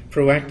be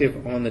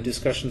proactive on the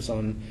discussions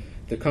on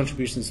the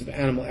contributions of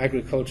animal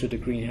agriculture to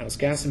greenhouse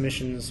gas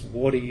emissions,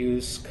 water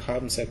use,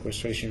 carbon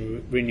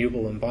sequestration,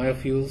 renewable and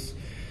biofuels.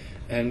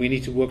 And we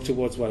need to work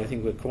towards what I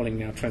think we're calling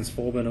now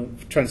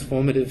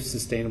transformative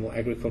sustainable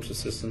agriculture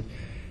system.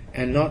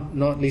 And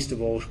not least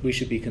of all, we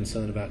should be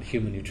concerned about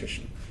human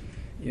nutrition.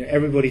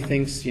 Everybody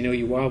thinks,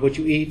 you are what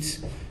you eat,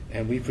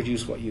 and we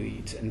produce what you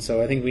eat. And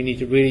so I think we need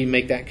to really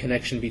make that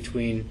connection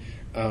between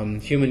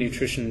human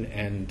nutrition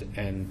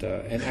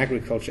and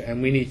agriculture,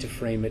 and we need to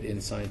frame it in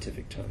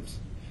scientific terms.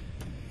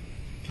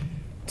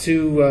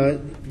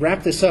 To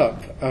wrap this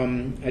up,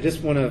 I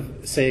just want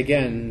to say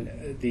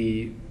again,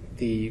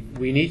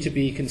 we need to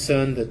be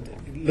concerned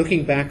that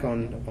looking back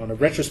on a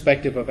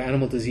retrospective of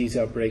animal disease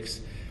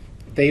outbreaks,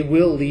 they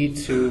will lead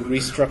to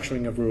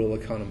restructuring of rural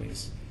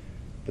economies.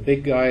 The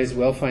big guys,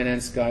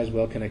 well-financed guys,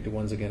 well-connected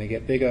ones are going to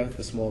get bigger.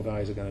 The small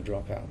guys are going to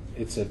drop out.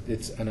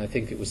 And I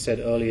think it was said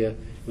earlier, it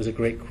was a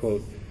great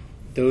quote,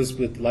 those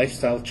with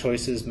lifestyle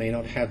choices may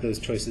not have those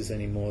choices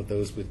anymore.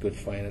 Those with good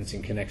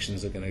financing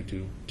connections are going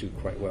to do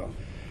quite well.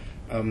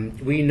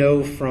 We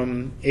know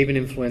from avian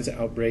influenza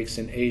outbreaks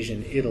in Asia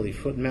and Italy,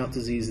 foot and mouth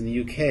disease in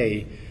the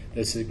UK,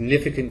 there's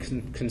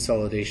significant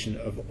consolidation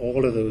of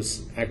all of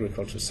those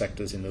agricultural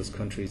sectors in those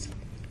countries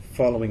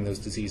following those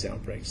disease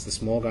outbreaks. The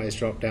small guys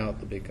dropped out,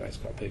 the big guys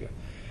got bigger.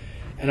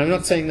 And I'm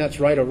not saying that's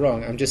right or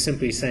wrong. I'm just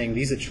simply saying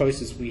these are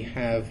choices we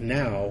have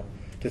now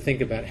to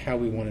think about how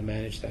we want to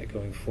manage that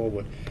going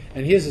forward.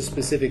 And here's a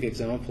specific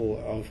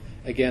example of,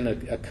 again,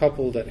 a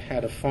couple that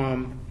had a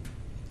farm.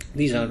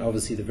 These aren't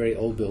obviously the very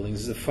old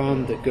buildings. It's a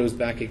farm that goes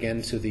back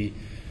again to the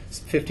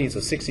 15th or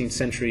 16th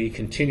century,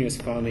 continuous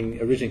farming,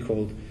 originally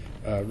called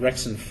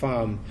Rexon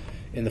Farm.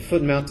 In the foot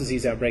and mouth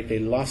disease outbreak, they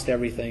lost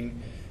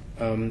everything,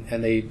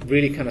 and they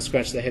really kind of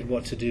scratched their head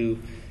what to do.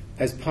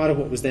 As part of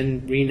what was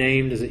then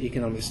renamed as an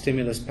economic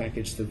stimulus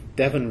package, the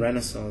Devon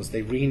Renaissance,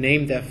 they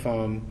renamed their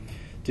farm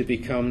to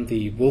become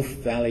the Wolf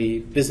Valley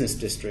Business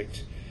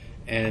District.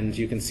 And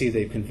you can see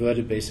they've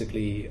converted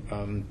basically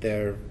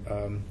their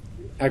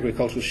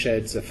agricultural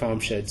sheds, farm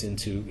sheds,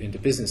 into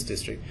business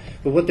district.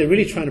 But what they're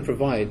really trying to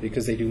provide,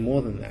 because they do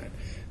more than that,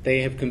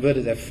 they have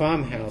converted their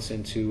farmhouse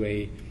into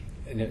a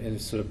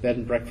sort of bed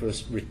and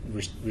breakfast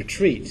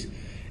retreat.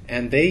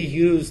 And they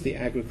use the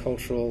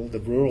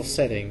rural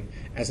setting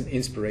as an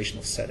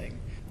inspirational setting.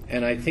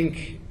 And I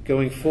think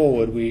going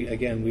forward, we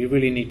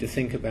really need to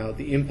think about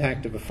the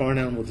impact of a foreign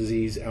animal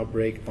disease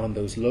outbreak on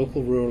those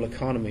local rural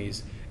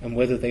economies and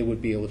whether they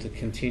would be able to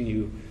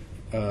continue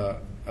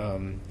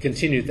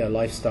their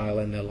lifestyle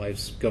and their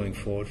lives going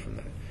forward from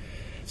that.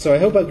 So I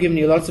hope I've given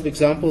you lots of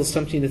examples,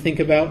 something to think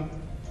about.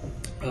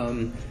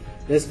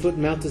 there's foot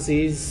and mouth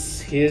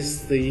disease.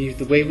 Here's the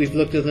way we've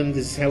looked at them.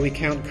 This is how we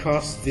count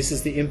costs. This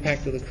is the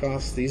impact of the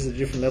costs. These are the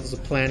different levels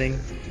of planning.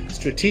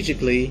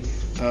 Strategically,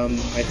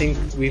 I think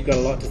we've got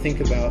a lot to think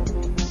about